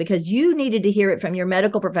trusted me? Because you needed to hear it from your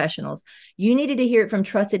medical professionals. You needed to hear it from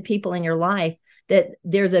trusted people in your life, that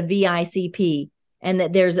there's a VICP, and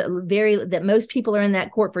that that most people are in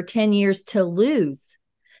that court for 10 years to lose.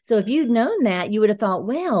 So if you'd known that, you would have thought,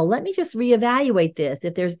 well, let me just reevaluate this.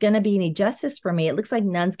 If there's going to be any justice for me, it looks like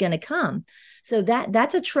none's going to come. So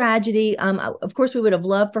that's a tragedy. Of course, we would have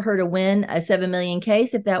loved for her to win a 7 million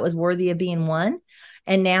case if that was worthy of being won.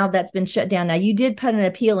 And now that's been shut down. Now, you did put an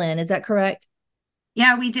appeal in. Is that correct?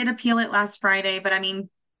 Yeah, we did appeal it last Friday, but I mean,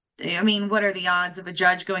 what are the odds of a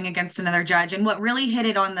judge going against another judge? And what really hit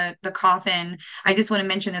it on the coffin, I just want to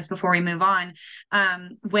mention this before we move on.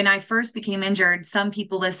 When I first became injured, some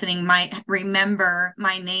people listening might remember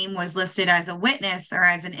my name was listed as a witness or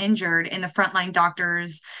as an injured in the Frontline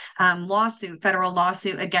Doctors federal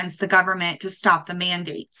lawsuit against the government to stop the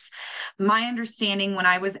mandates. My understanding when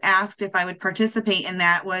I was asked if I would participate in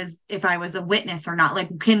that was if I was a witness or not.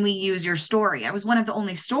 Like, can we use your story? I was one of the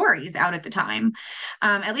only stories out at the time.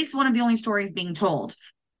 At least one of the only stories being told.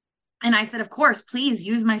 And I said, of course, please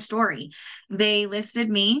use my story. They listed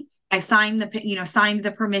me. I signed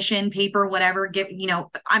the permission paper, whatever.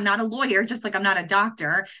 I'm not a lawyer, just like I'm not a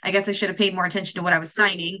doctor. I guess I should have paid more attention to what I was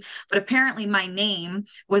signing. But apparently my name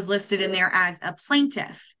was listed in there as a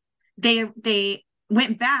plaintiff. They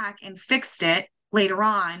went back and fixed it later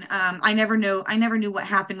on. I never knew what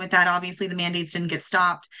happened with that. Obviously, the mandates didn't get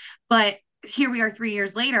stopped. But here we are 3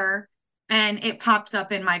 years later, and it pops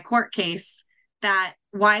up in my court case that,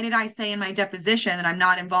 why did I say in my deposition that I'm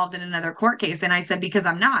not involved in another court case? And I said, because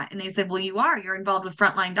I'm not. And they said, well, you're involved with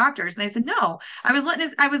Frontline Doctors. And I said, no, I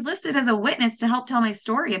was listed as a witness to help tell my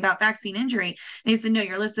story about vaccine injury. And they said, no,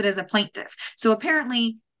 you're listed as a plaintiff. So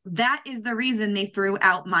apparently that is the reason they threw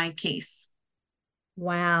out my case.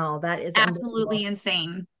 Wow, that is absolutely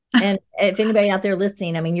insane. And if anybody out there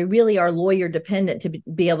listening, I mean, you really are lawyer dependent to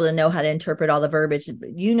be able to know how to interpret all the verbiage.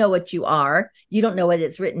 You know what you are. You don't know what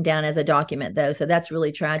it's written down as a document, though. So that's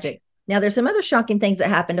really tragic. Now, there's some other shocking things that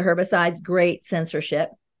happened to her besides great censorship.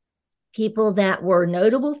 People that were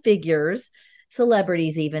notable figures,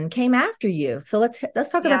 celebrities even, came after you. So let's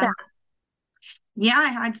talk about that. Yeah, I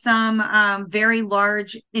had some very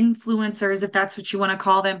large influencers, if that's what you want to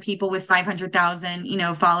call them, people with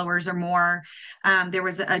 500,000, followers or more. There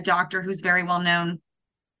was a doctor who's very well known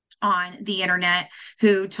on the internet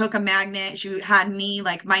who took a magnet. She had me,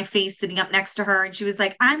 like, my face sitting up next to her, and she was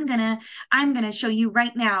like, I'm gonna show you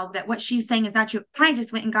right now that what she's saying is not true. I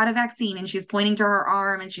just went and got a vaccine. And she's pointing to her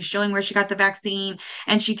arm and she's showing where she got the vaccine,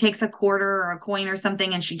 and she takes a quarter or a coin or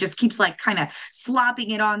something, and she just keeps like kind of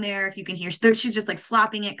slopping it on there. If you can hear, she's just like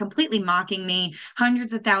slopping it, completely mocking me.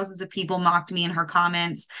 Hundreds of thousands of people mocked me in her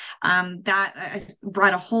comments. That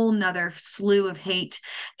brought a whole nother slew of hate.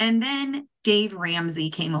 And then Dave Ramsey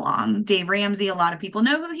came along. Dave Ramsey, a lot of people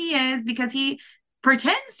know who he is because he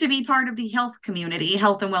pretends to be part of the health community,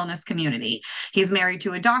 health and wellness community. He's married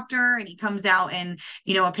to a doctor, and he comes out and,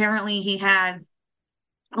 apparently he has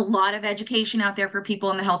a lot of education out there for people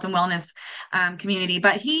in the health and wellness community.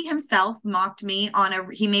 But he himself mocked me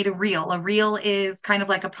he made a reel. A reel is kind of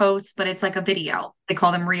like a post, but it's like a video. They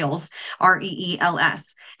call them reels,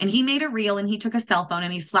 reels. And he made a reel, and he took a cell phone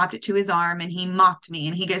and he slapped it to his arm, and he mocked me.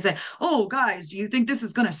 And he said, "Oh, guys, do you think this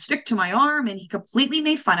is going to stick to my arm?" And he completely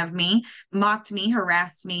made fun of me, mocked me,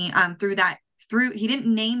 harassed me he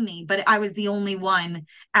didn't name me, but I was the only one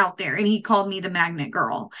out there, and he called me the magnet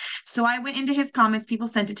girl. So I went into his comments. People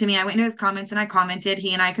sent it to me. I went into his comments and I commented.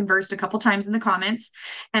 He and I conversed a couple times in the comments,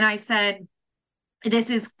 and I said, "This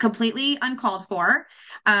is completely uncalled for.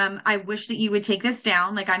 I wish that you would take this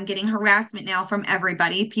down. Like, I'm getting harassment now from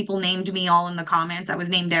everybody. People named me all in the comments. I was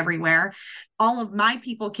named everywhere. All of my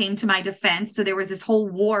people came to my defense. So there was this whole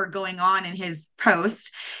war going on in his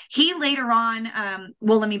post." He later on,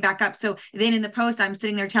 let me back up. So then in the post, I'm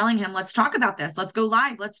sitting there telling him, "Let's talk about this. Let's go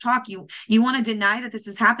live. Let's talk. You want to deny that this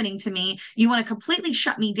is happening to me. You want to completely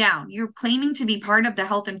shut me down. You're claiming to be part of the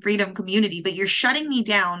health and freedom community, but you're shutting me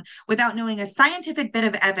down without knowing a scientific bit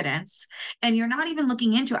of evidence. And you're not even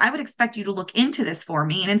looking into it. I would expect you to look into this for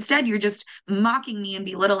me. And instead, you're just mocking me and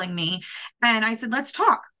belittling me." And I said, "Let's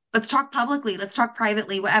talk. Let's talk publicly. Let's talk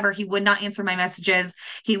privately, whatever." He would not answer my messages.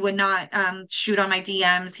 He would not shoot on my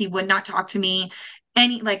DMs. He would not talk to me.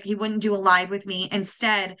 He wouldn't do a live with me.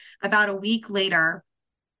 Instead, about a week later,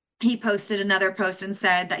 he posted another post and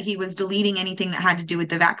said that he was deleting anything that had to do with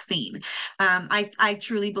the vaccine. I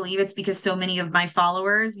truly believe it's because so many of my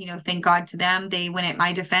followers, thank God to them, they went at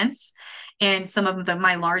my defense. And some of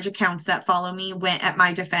my large accounts that follow me went at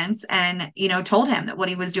my defense and, told him that what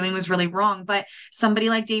he was doing was really wrong. But somebody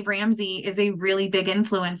like Dave Ramsey is a really big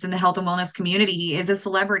influence in the health and wellness community. He is a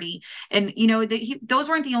celebrity. And, those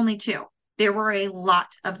weren't the only two. There were a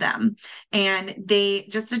lot of them, and they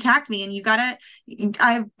just attacked me. And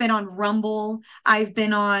I've been on Rumble, I've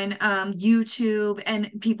been on YouTube, and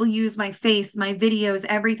people use my face, my videos,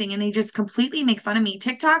 everything, and they just completely make fun of me.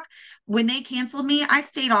 TikTok, when they canceled me, I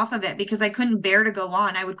stayed off of it because I couldn't bear to go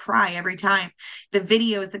on. I would cry every time. The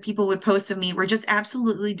videos that people would post of me were just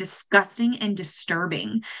absolutely disgusting and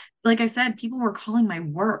disturbing. Like I said, people were calling my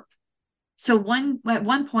work. So at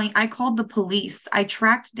one point, I called the police. I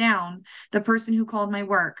tracked down the person who called my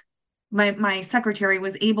work. My secretary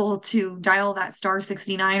was able to dial that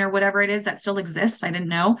 *69 or whatever it is that still exists. I didn't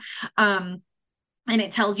know. And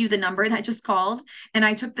it tells you the number that just called. And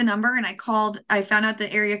I took the number and I found out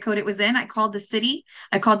the area code it was in. I called the city.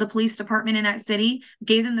 I called the police department in that city,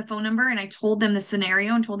 gave them the phone number, and I told them the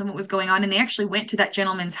scenario and told them what was going on. And they actually went to that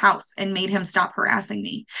gentleman's house and made him stop harassing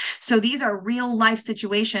me. So these are real life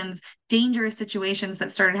situations, dangerous situations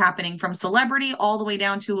that started happening from celebrity all the way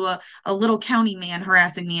down to a little county man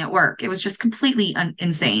harassing me at work. It was just completely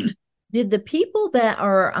insane. Did the people that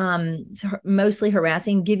are mostly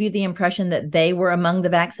harassing give you the impression that they were among the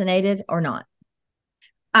vaccinated or not?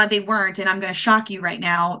 They weren't. And I'm going to shock you right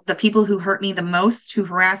now. The people who hurt me the most, who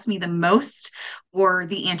harassed me the most, were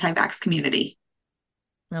the anti-vax community.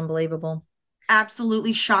 Unbelievable.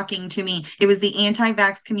 Absolutely shocking to me. It was the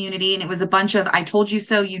anti-vax community, and it was a bunch of, "I told you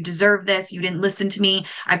so, you deserve this, you didn't listen to me,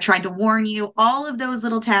 I've tried to warn you," all of those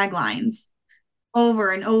little taglines.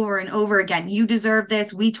 Over and over and over again. "You deserve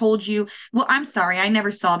this. We told you." Well, I'm sorry. I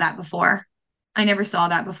never saw that before. And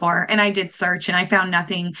I did search and I found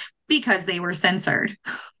nothing because they were censored.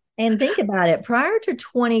 And think about it. Prior to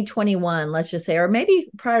 2021, let's just say, or maybe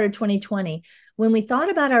prior to 2020, when we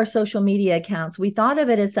thought about our social media accounts, we thought of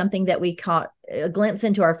it as something that we caught a glimpse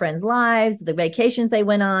into our friends' lives, the vacations they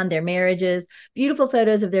went on, their marriages, beautiful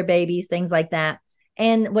photos of their babies, things like that.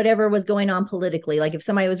 And whatever was going on politically, like if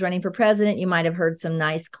somebody was running for president, you might have heard some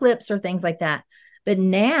nice clips or things like that. But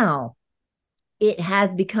now it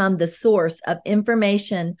has become the source of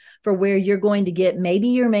information for where you're going to get maybe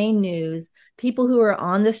your main news, people who are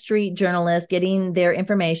on the street, journalists getting their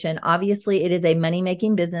information. Obviously, it is a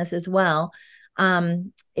money-making business as well.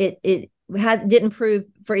 It didn't prove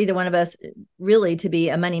for either one of us really to be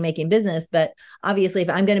a money-making business. But obviously, if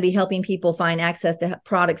I'm going to be helping people find access to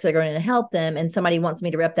products that are going to help them and somebody wants me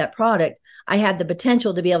to rep that product, I have the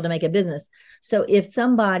potential to be able to make a business. So if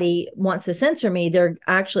somebody wants to censor me, they're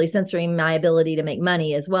actually censoring my ability to make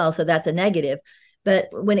money as well. So that's a negative. But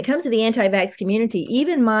when it comes to the anti-vax community,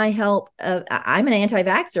 even my help, I'm an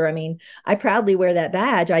anti-vaxxer. I mean, I proudly wear that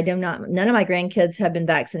badge. None of my grandkids have been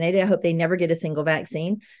vaccinated. I hope they never get a single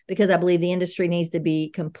vaccine because I believe the industry needs to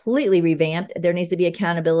be completely revamped. There needs to be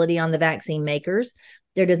accountability on the vaccine makers.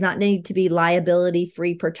 There does not need to be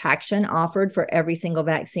liability-free protection offered for every single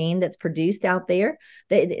vaccine that's produced out there.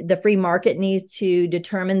 The free market needs to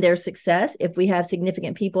determine their success. If we have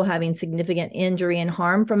significant people having significant injury and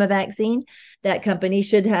harm from a vaccine, that company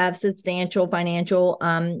should have substantial financial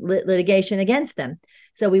litigation against them.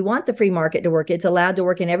 So we want the free market to work. It's allowed to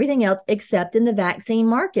work in everything else except in the vaccine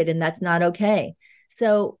market, and that's not okay.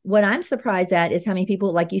 So what I'm surprised at is how many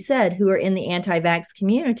people, like you said, who are in the anti-vax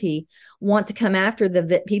community want to come after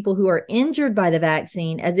the people who are injured by the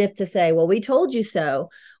vaccine as if to say, well, we told you so.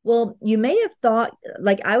 Well, you may have thought,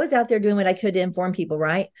 like I was out there doing what I could to inform people,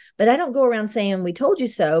 right? But I don't go around saying we told you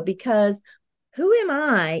so, because who am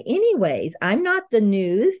I anyways? I'm not the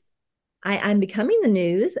news. I'm becoming the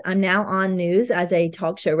news. I'm now on news as a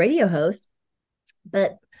talk show radio host.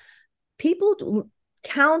 But people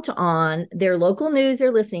count on their local news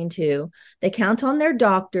they're listening to. They count on their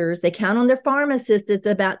doctors. They count on their pharmacist that's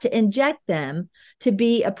about to inject them to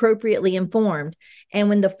be appropriately informed. And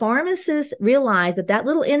when the pharmacists realize that that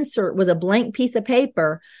little insert was a blank piece of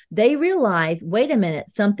paper, they realize, wait a minute,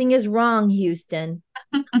 something is wrong, Houston.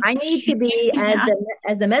 I need to be,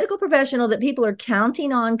 as the medical professional that people are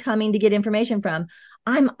counting on coming to get information from,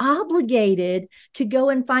 I'm obligated to go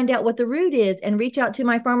and find out what the root is and reach out to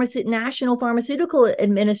my National Pharmaceutical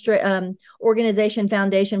Organization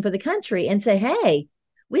Foundation for the country and say, hey,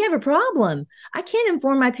 we have a problem. I can't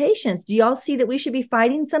inform my patients. Do y'all see that we should be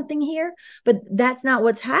fighting something here? But that's not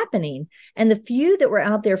what's happening. And the few that were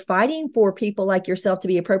out there fighting for people like yourself to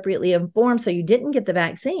be appropriately informed so you didn't get the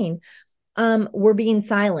vaccine, were being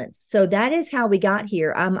silenced. So that is how we got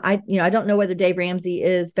here. I don't know whether Dave Ramsey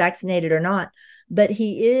is vaccinated or not, but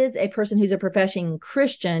he is a person who's a professing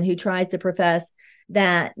Christian who tries to profess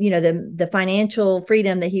that, the financial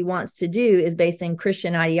freedom that he wants to do is based in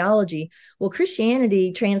Christian ideology. Well,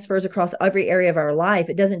 Christianity transfers across every area of our life.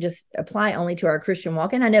 It doesn't just apply only to our Christian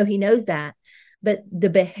walk. And I know he knows that. But the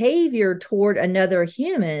behavior toward another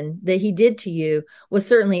human that he did to you was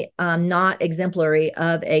certainly not exemplary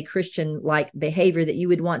of a Christian-like behavior that you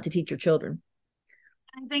would want to teach your children.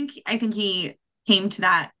 I think he came to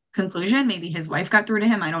that conclusion. Maybe his wife got through to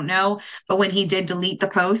him. I don't know. But when he did delete the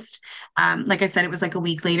post, like I said, it was like a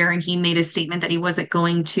week later, and he made a statement that he wasn't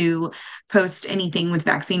going to post anything with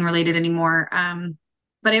vaccine related anymore.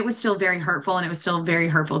 But it was still very hurtful, and it was still very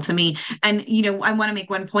hurtful to me. And, I want to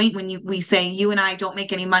make one point when we say you and I don't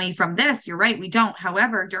make any money from this. You're right. We don't.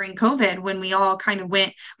 However, during COVID, when we all kind of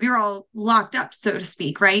we were all locked up, so to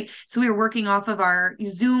speak. Right. So we were working off of our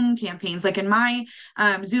Zoom campaigns, like in my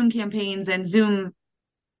Zoom campaigns and Zoom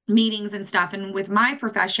meetings and stuff. And with my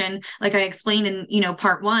profession, like I explained in,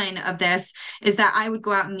 part one of this, is that I would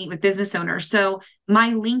go out and meet with business owners. So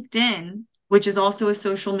my LinkedIn, which is also a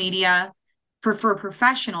social media for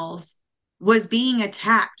professionals, was being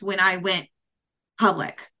attacked when I went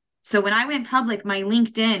public. So when I went public, my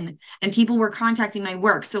LinkedIn and people were contacting my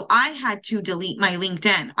work. So I had to delete my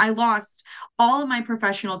LinkedIn. I lost all of my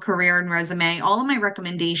professional career and resume, all of my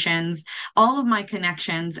recommendations, all of my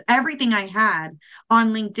connections, everything I had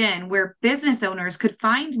on LinkedIn, where business owners could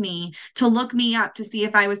find me to look me up to see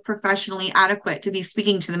if I was professionally adequate to be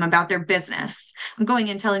speaking to them about their business. I'm going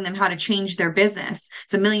and telling them how to change their business.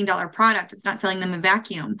 It's $1 million product. It's not selling them a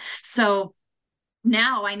vacuum. So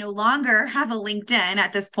now I no longer have a LinkedIn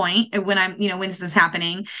at this point when when this is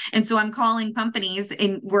happening. And so I'm calling companies,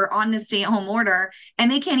 and we're on the stay-at-home order,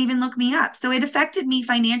 and they can't even look me up. So it affected me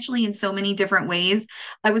financially in so many different ways.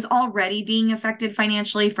 I was already being affected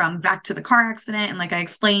financially from back to the car accident. And like I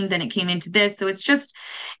explained, then it came into this. So it's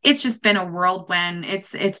just been a whirlwind.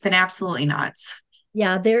 It's been absolutely nuts.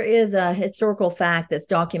 Yeah, there is a historical fact that's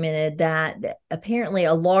documented that apparently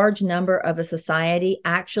a large number of a society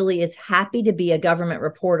actually is happy to be a government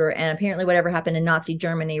reporter. And apparently whatever happened in Nazi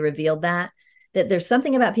Germany revealed that there's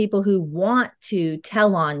something about people who want to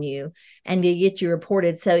tell on you and to get you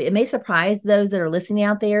reported. So it may surprise those that are listening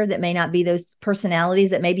out there that may not be those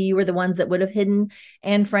personalities, that maybe you were the ones that would have hidden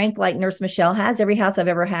Anne Frank like Nurse Michele has. Every house I've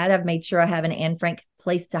ever had, I've made sure I have an Anne Frank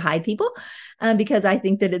place to hide people because I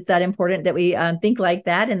think that it's that important that we think like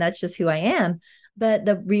that. And that's just who I am. But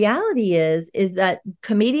the reality is that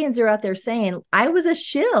comedians are out there saying, I was a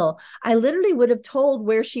shill. I literally would have told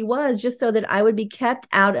where she was just so that I would be kept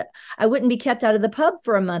out. I wouldn't be kept out of the pub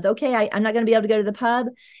for a month. Okay, I'm not going to be able to go to the pub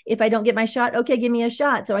if I don't get my shot. Okay, give me a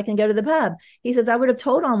shot so I can go to the pub. He says, I would have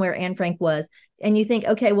told on where Anne Frank was. And you think,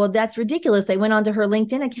 okay, well, that's ridiculous. They went onto her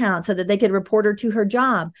LinkedIn account so that they could report her to her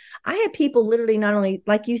job. I had people literally not only,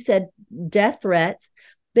 like you said, death threats,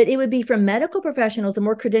 but it would be from medical professionals. The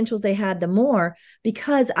more credentials they had, the more,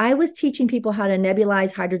 because I was teaching people how to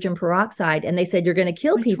nebulize hydrogen peroxide, and they said, you're going to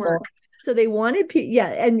kill people. So they wanted,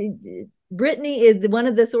 and Brittany is one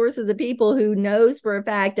of the sources of people who knows for a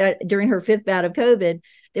fact that during her 5th bout of COVID,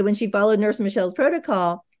 that when she followed Nurse Michele's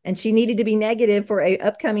protocol and she needed to be negative for a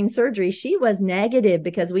upcoming surgery, she was negative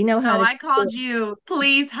because we know how I called you,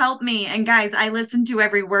 please help me. And guys, I listened to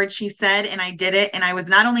every word she said and I did it. And I was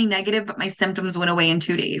not only negative, but my symptoms went away in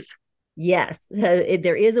 2 days. Yes,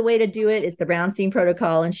 there is a way to do it. It's the Brownstein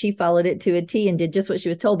protocol, and she followed it to a T and did just what she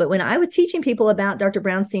was told. But when I was teaching people about Dr.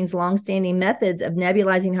 Brownstein's longstanding methods of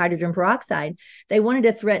nebulizing hydrogen peroxide, they wanted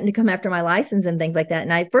to threaten to come after my license and things like that.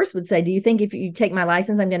 And I first would say, do you think if you take my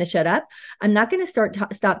license, I'm going to shut up? I'm not going to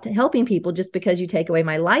stop helping people just because you take away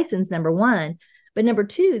my license, number one. But number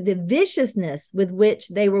two, the viciousness with which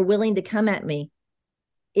they were willing to come at me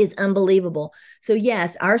is unbelievable. So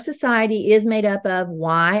yes, our society is made up of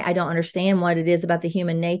why. I don't understand what it is about the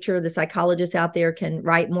human nature. The psychologists out there can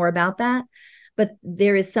write more about that. But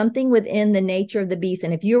there is something within the nature of the beast.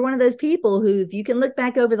 And if you're one of those people who, if you can look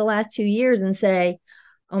back over the last 2 years and say,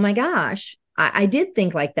 oh my gosh, I did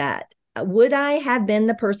think like that. Would I have been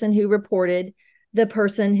the person who reported the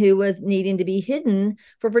person who was needing to be hidden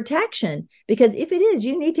for protection? Because if it is,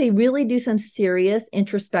 you need to really do some serious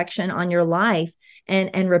introspection on your life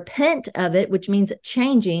and repent of it, which means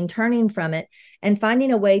changing, turning from it, and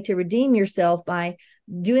finding a way to redeem yourself by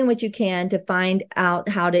doing what you can to find out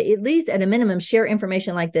how to, at least at a minimum, share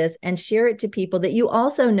information like this and share it to people that you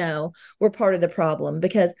also know were part of the problem.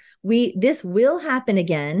 Because this will happen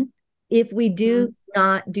again if we do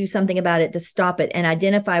not do something about it to stop it and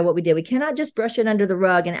identify what we did. We cannot just brush it under the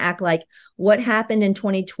rug and act like what happened in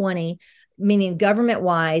 2020, meaning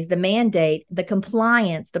government-wise, the mandate, the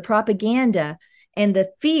compliance, the propaganda, and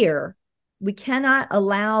the fear. We cannot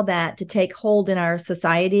allow that to take hold in our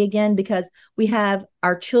society again, because we have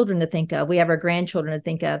our children to think of. We have our grandchildren to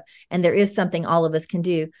think of, and there is something all of us can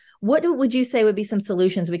do. What would you say would be some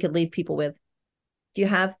solutions we could leave people with? Do you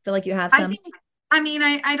feel like you have some?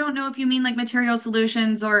 I don't know if you mean like material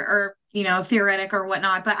solutions or theoretic or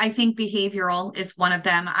whatnot, but I think behavioral is one of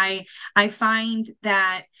them. I find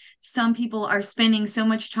that some people are spending so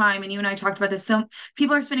much time, and you and I talked about this, so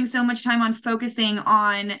people are spending so much time on focusing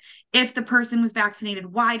on if the person was vaccinated,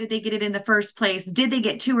 why did they get it in the first place? Did they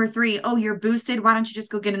get 2 or 3? Oh, you're boosted. Why don't you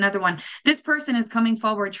just go get another one? This person is coming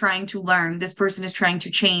forward trying to learn. This person is trying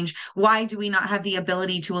to change. Why do we not have the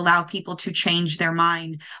ability to allow people to change their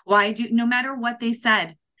mind? No matter what they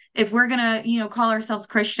said, if we're going to, call ourselves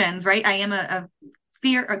Christians, right? I am a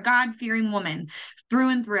God-fearing woman through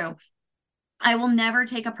and through. I will never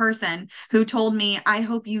take a person who told me, I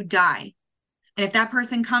hope you die. And if that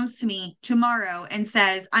person comes to me tomorrow and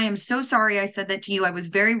says, I am so sorry I said that to you, I was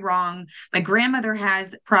very wrong. My grandmother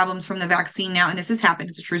has problems from the vaccine now. And this has happened.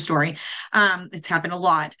 It's a true story. It's happened a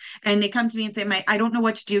lot. And they come to me and say, I don't know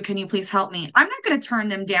what to do. Can you please help me? I'm not going to turn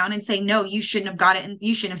them down and say, no, you shouldn't have got it. And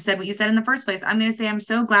you shouldn't have said what you said in the first place. I'm going to say, I'm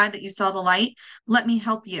so glad that you saw the light. Let me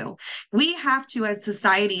help you. We have to, as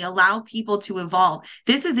society, allow people to evolve.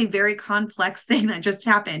 This is a very complex thing that just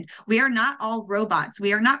happened. We are not all robots.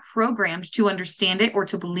 We are not programmed to understand it or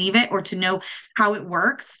to believe it or to know how it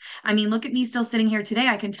works. I mean, look at me still sitting here today.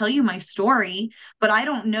 I can tell you my story, but I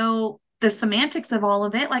don't know the semantics of all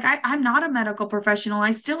of it. Like I'm not a medical professional.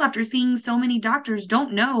 I still, after seeing so many doctors,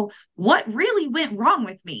 don't know what really went wrong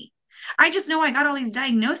with me. I just know I got all these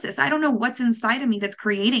diagnoses. I don't know what's inside of me that's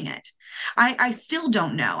creating it. I still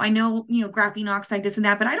don't know. I know, graphene oxide, this and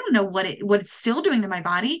that, but I don't know what it's still doing to my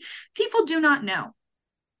body. People do not know.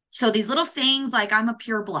 So these little sayings like I'm a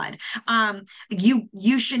pure blood,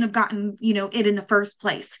 you shouldn't have gotten, it in the first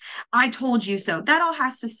place. I told you so. That all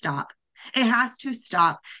has to stop. It has to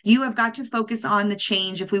stop. You have got to focus on the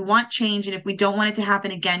change. If we want change and if we don't want it to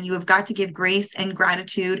happen again, you have got to give grace and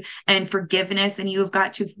gratitude and forgiveness, and you have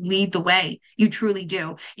got to lead the way. You truly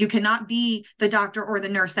do. You cannot be the doctor or the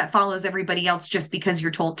nurse that follows everybody else just because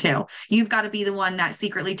you're told to. You've got to be the one that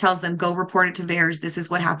secretly tells them, go report it to VAERS. This is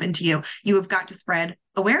what happened to you. You have got to spread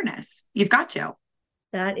awareness. You've got to.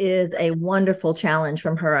 That is a wonderful challenge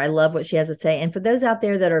from her. I love what she has to say. And for those out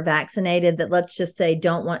there that are vaccinated, that let's just say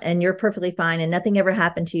don't want, and you're perfectly fine and nothing ever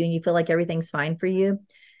happened to you and you feel like everything's fine for you.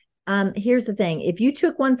 Here's the thing. If you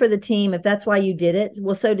took one for the team, if that's why you did it,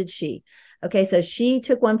 well, so did she. Okay. So she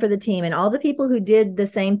took one for the team, and all the people who did the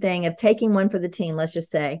same thing of taking one for the team, let's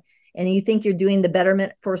just say, and you think you're doing the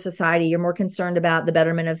betterment for society, you're more concerned about the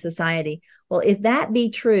betterment of society. Well, if that be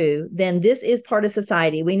true, then this is part of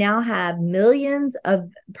society. We now have millions of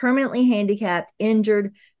permanently handicapped,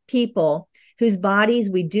 injured people whose bodies,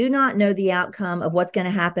 we do not know the outcome of what's going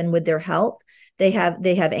to happen with their health. They have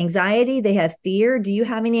anxiety, they have fear. Do you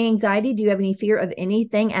have any anxiety? Do you have any fear of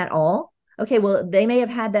anything at all? Okay, well, they may have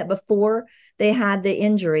had that before they had the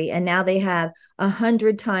injury, and now they have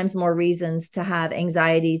 100 times more reasons to have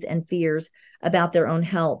anxieties and fears about their own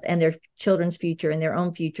health and their children's future and their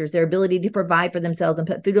own futures, their ability to provide for themselves and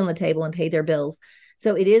put food on the table and pay their bills.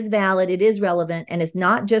 So it is valid, it is relevant, and it's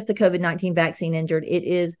not just the COVID-19 vaccine injured. It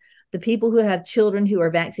is the people who have children who are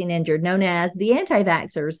vaccine injured, known as the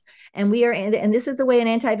anti-vaxxers. And this is the way an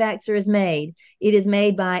anti-vaxxer is made. It is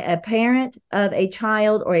made by a parent of a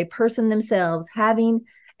child or a person themselves having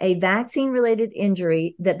a vaccine-related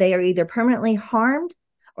injury that they are either permanently harmed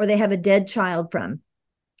or they have a dead child from.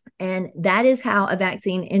 And that is how a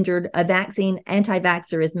vaccine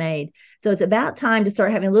anti-vaxxer is made. So it's about time to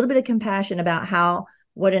start having a little bit of compassion about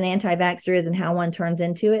what an anti-vaxxer is and how one turns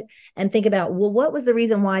into it, and think about, well, what was the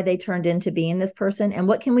reason why they turned into being this person, and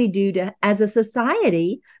what can we do to, as a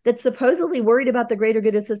society that's supposedly worried about the greater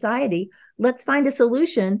good of society, let's find a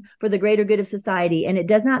solution for the greater good of society. And it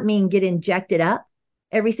does not mean get injected up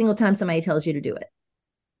every single time somebody tells you to do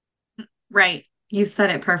it. Right. You said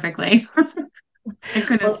it perfectly. I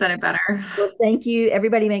couldn't have said it better. Well, thank you.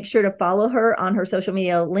 Everybody make sure to follow her on her social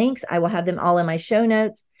media links. I will have them all in my show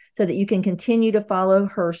notes, so that you can continue to follow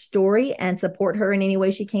her story and support her in any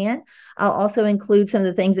way she can. I'll also include some of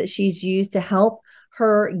the things that she's used to help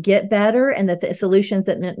her get better, and the solutions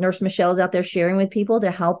that Nurse Michele is out there sharing with people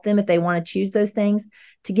to help them if they want to choose those things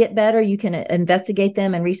to get better. You can investigate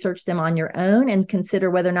them and research them on your own and consider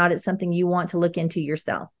whether or not it's something you want to look into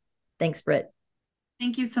yourself. Thanks, Brit.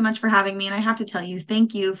 Thank you so much for having me. And I have to tell you,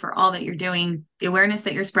 thank you for all that you're doing, the awareness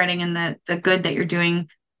that you're spreading, and the good that you're doing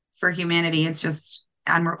for humanity. It's just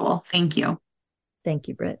admirable. Thank you. Thank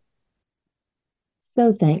you, Brit.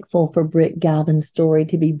 So thankful for Brit Galvin's story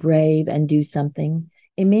to be brave and do something.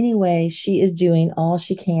 In many ways, she is doing all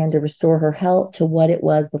she can to restore her health to what it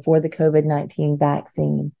was before the COVID-19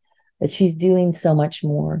 vaccine. But she's doing so much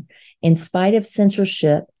more. In spite of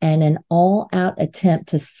censorship and an all-out attempt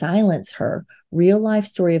to silence her real-life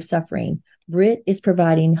story of suffering, Brit is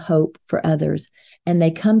providing hope for others, and they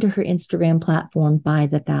come to her Instagram platform by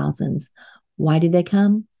the thousands. Why do they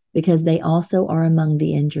come? Because they also are among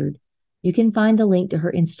the injured. You can find the link to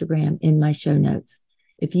her Instagram in my show notes.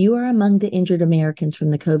 If you are among the injured Americans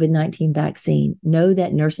from the COVID-19 vaccine, know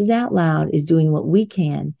that Nurses Out Loud is doing what we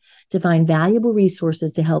can to find valuable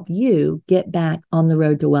resources to help you get back on the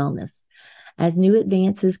road to wellness. As new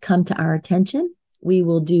advances come to our attention, we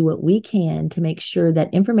will do what we can to make sure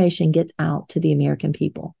that information gets out to the American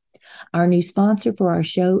people. Our new sponsor for our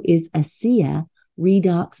show is ASEA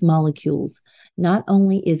Redox Molecules. Not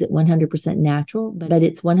only is it 100% natural, but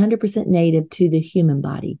it's 100% native to the human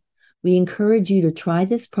body. We encourage you to try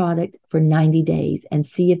this product for 90 days and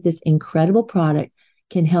see if this incredible product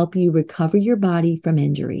can help you recover your body from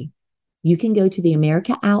injury. You can go to the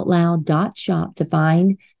americaoutloud.shop to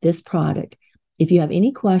find this product. If you have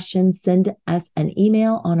any questions, send us an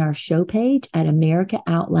email on our show page at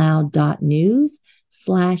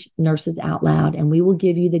americaoutloud.news/nursesoutloud, and we will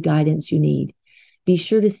give you the guidance you need. Be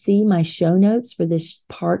sure to see my show notes for this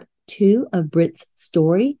part 2 of Brit's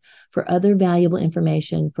story for other valuable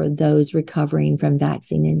information for those recovering from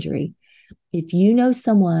vaccine injury. If you know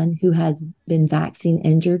someone who has been vaccine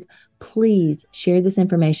injured, please share this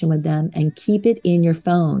information with them and keep it in your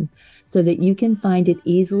phone so that you can find it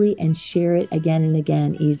easily and share it again and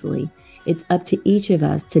again easily. It's up to each of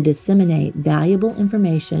us to disseminate valuable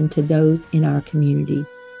information to those in our community.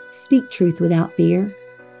 Speak truth without fear.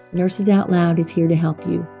 Nurses Out Loud is here to help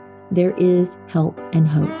you. There is help and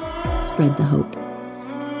hope. Spread the hope.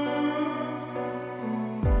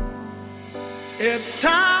 It's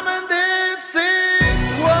time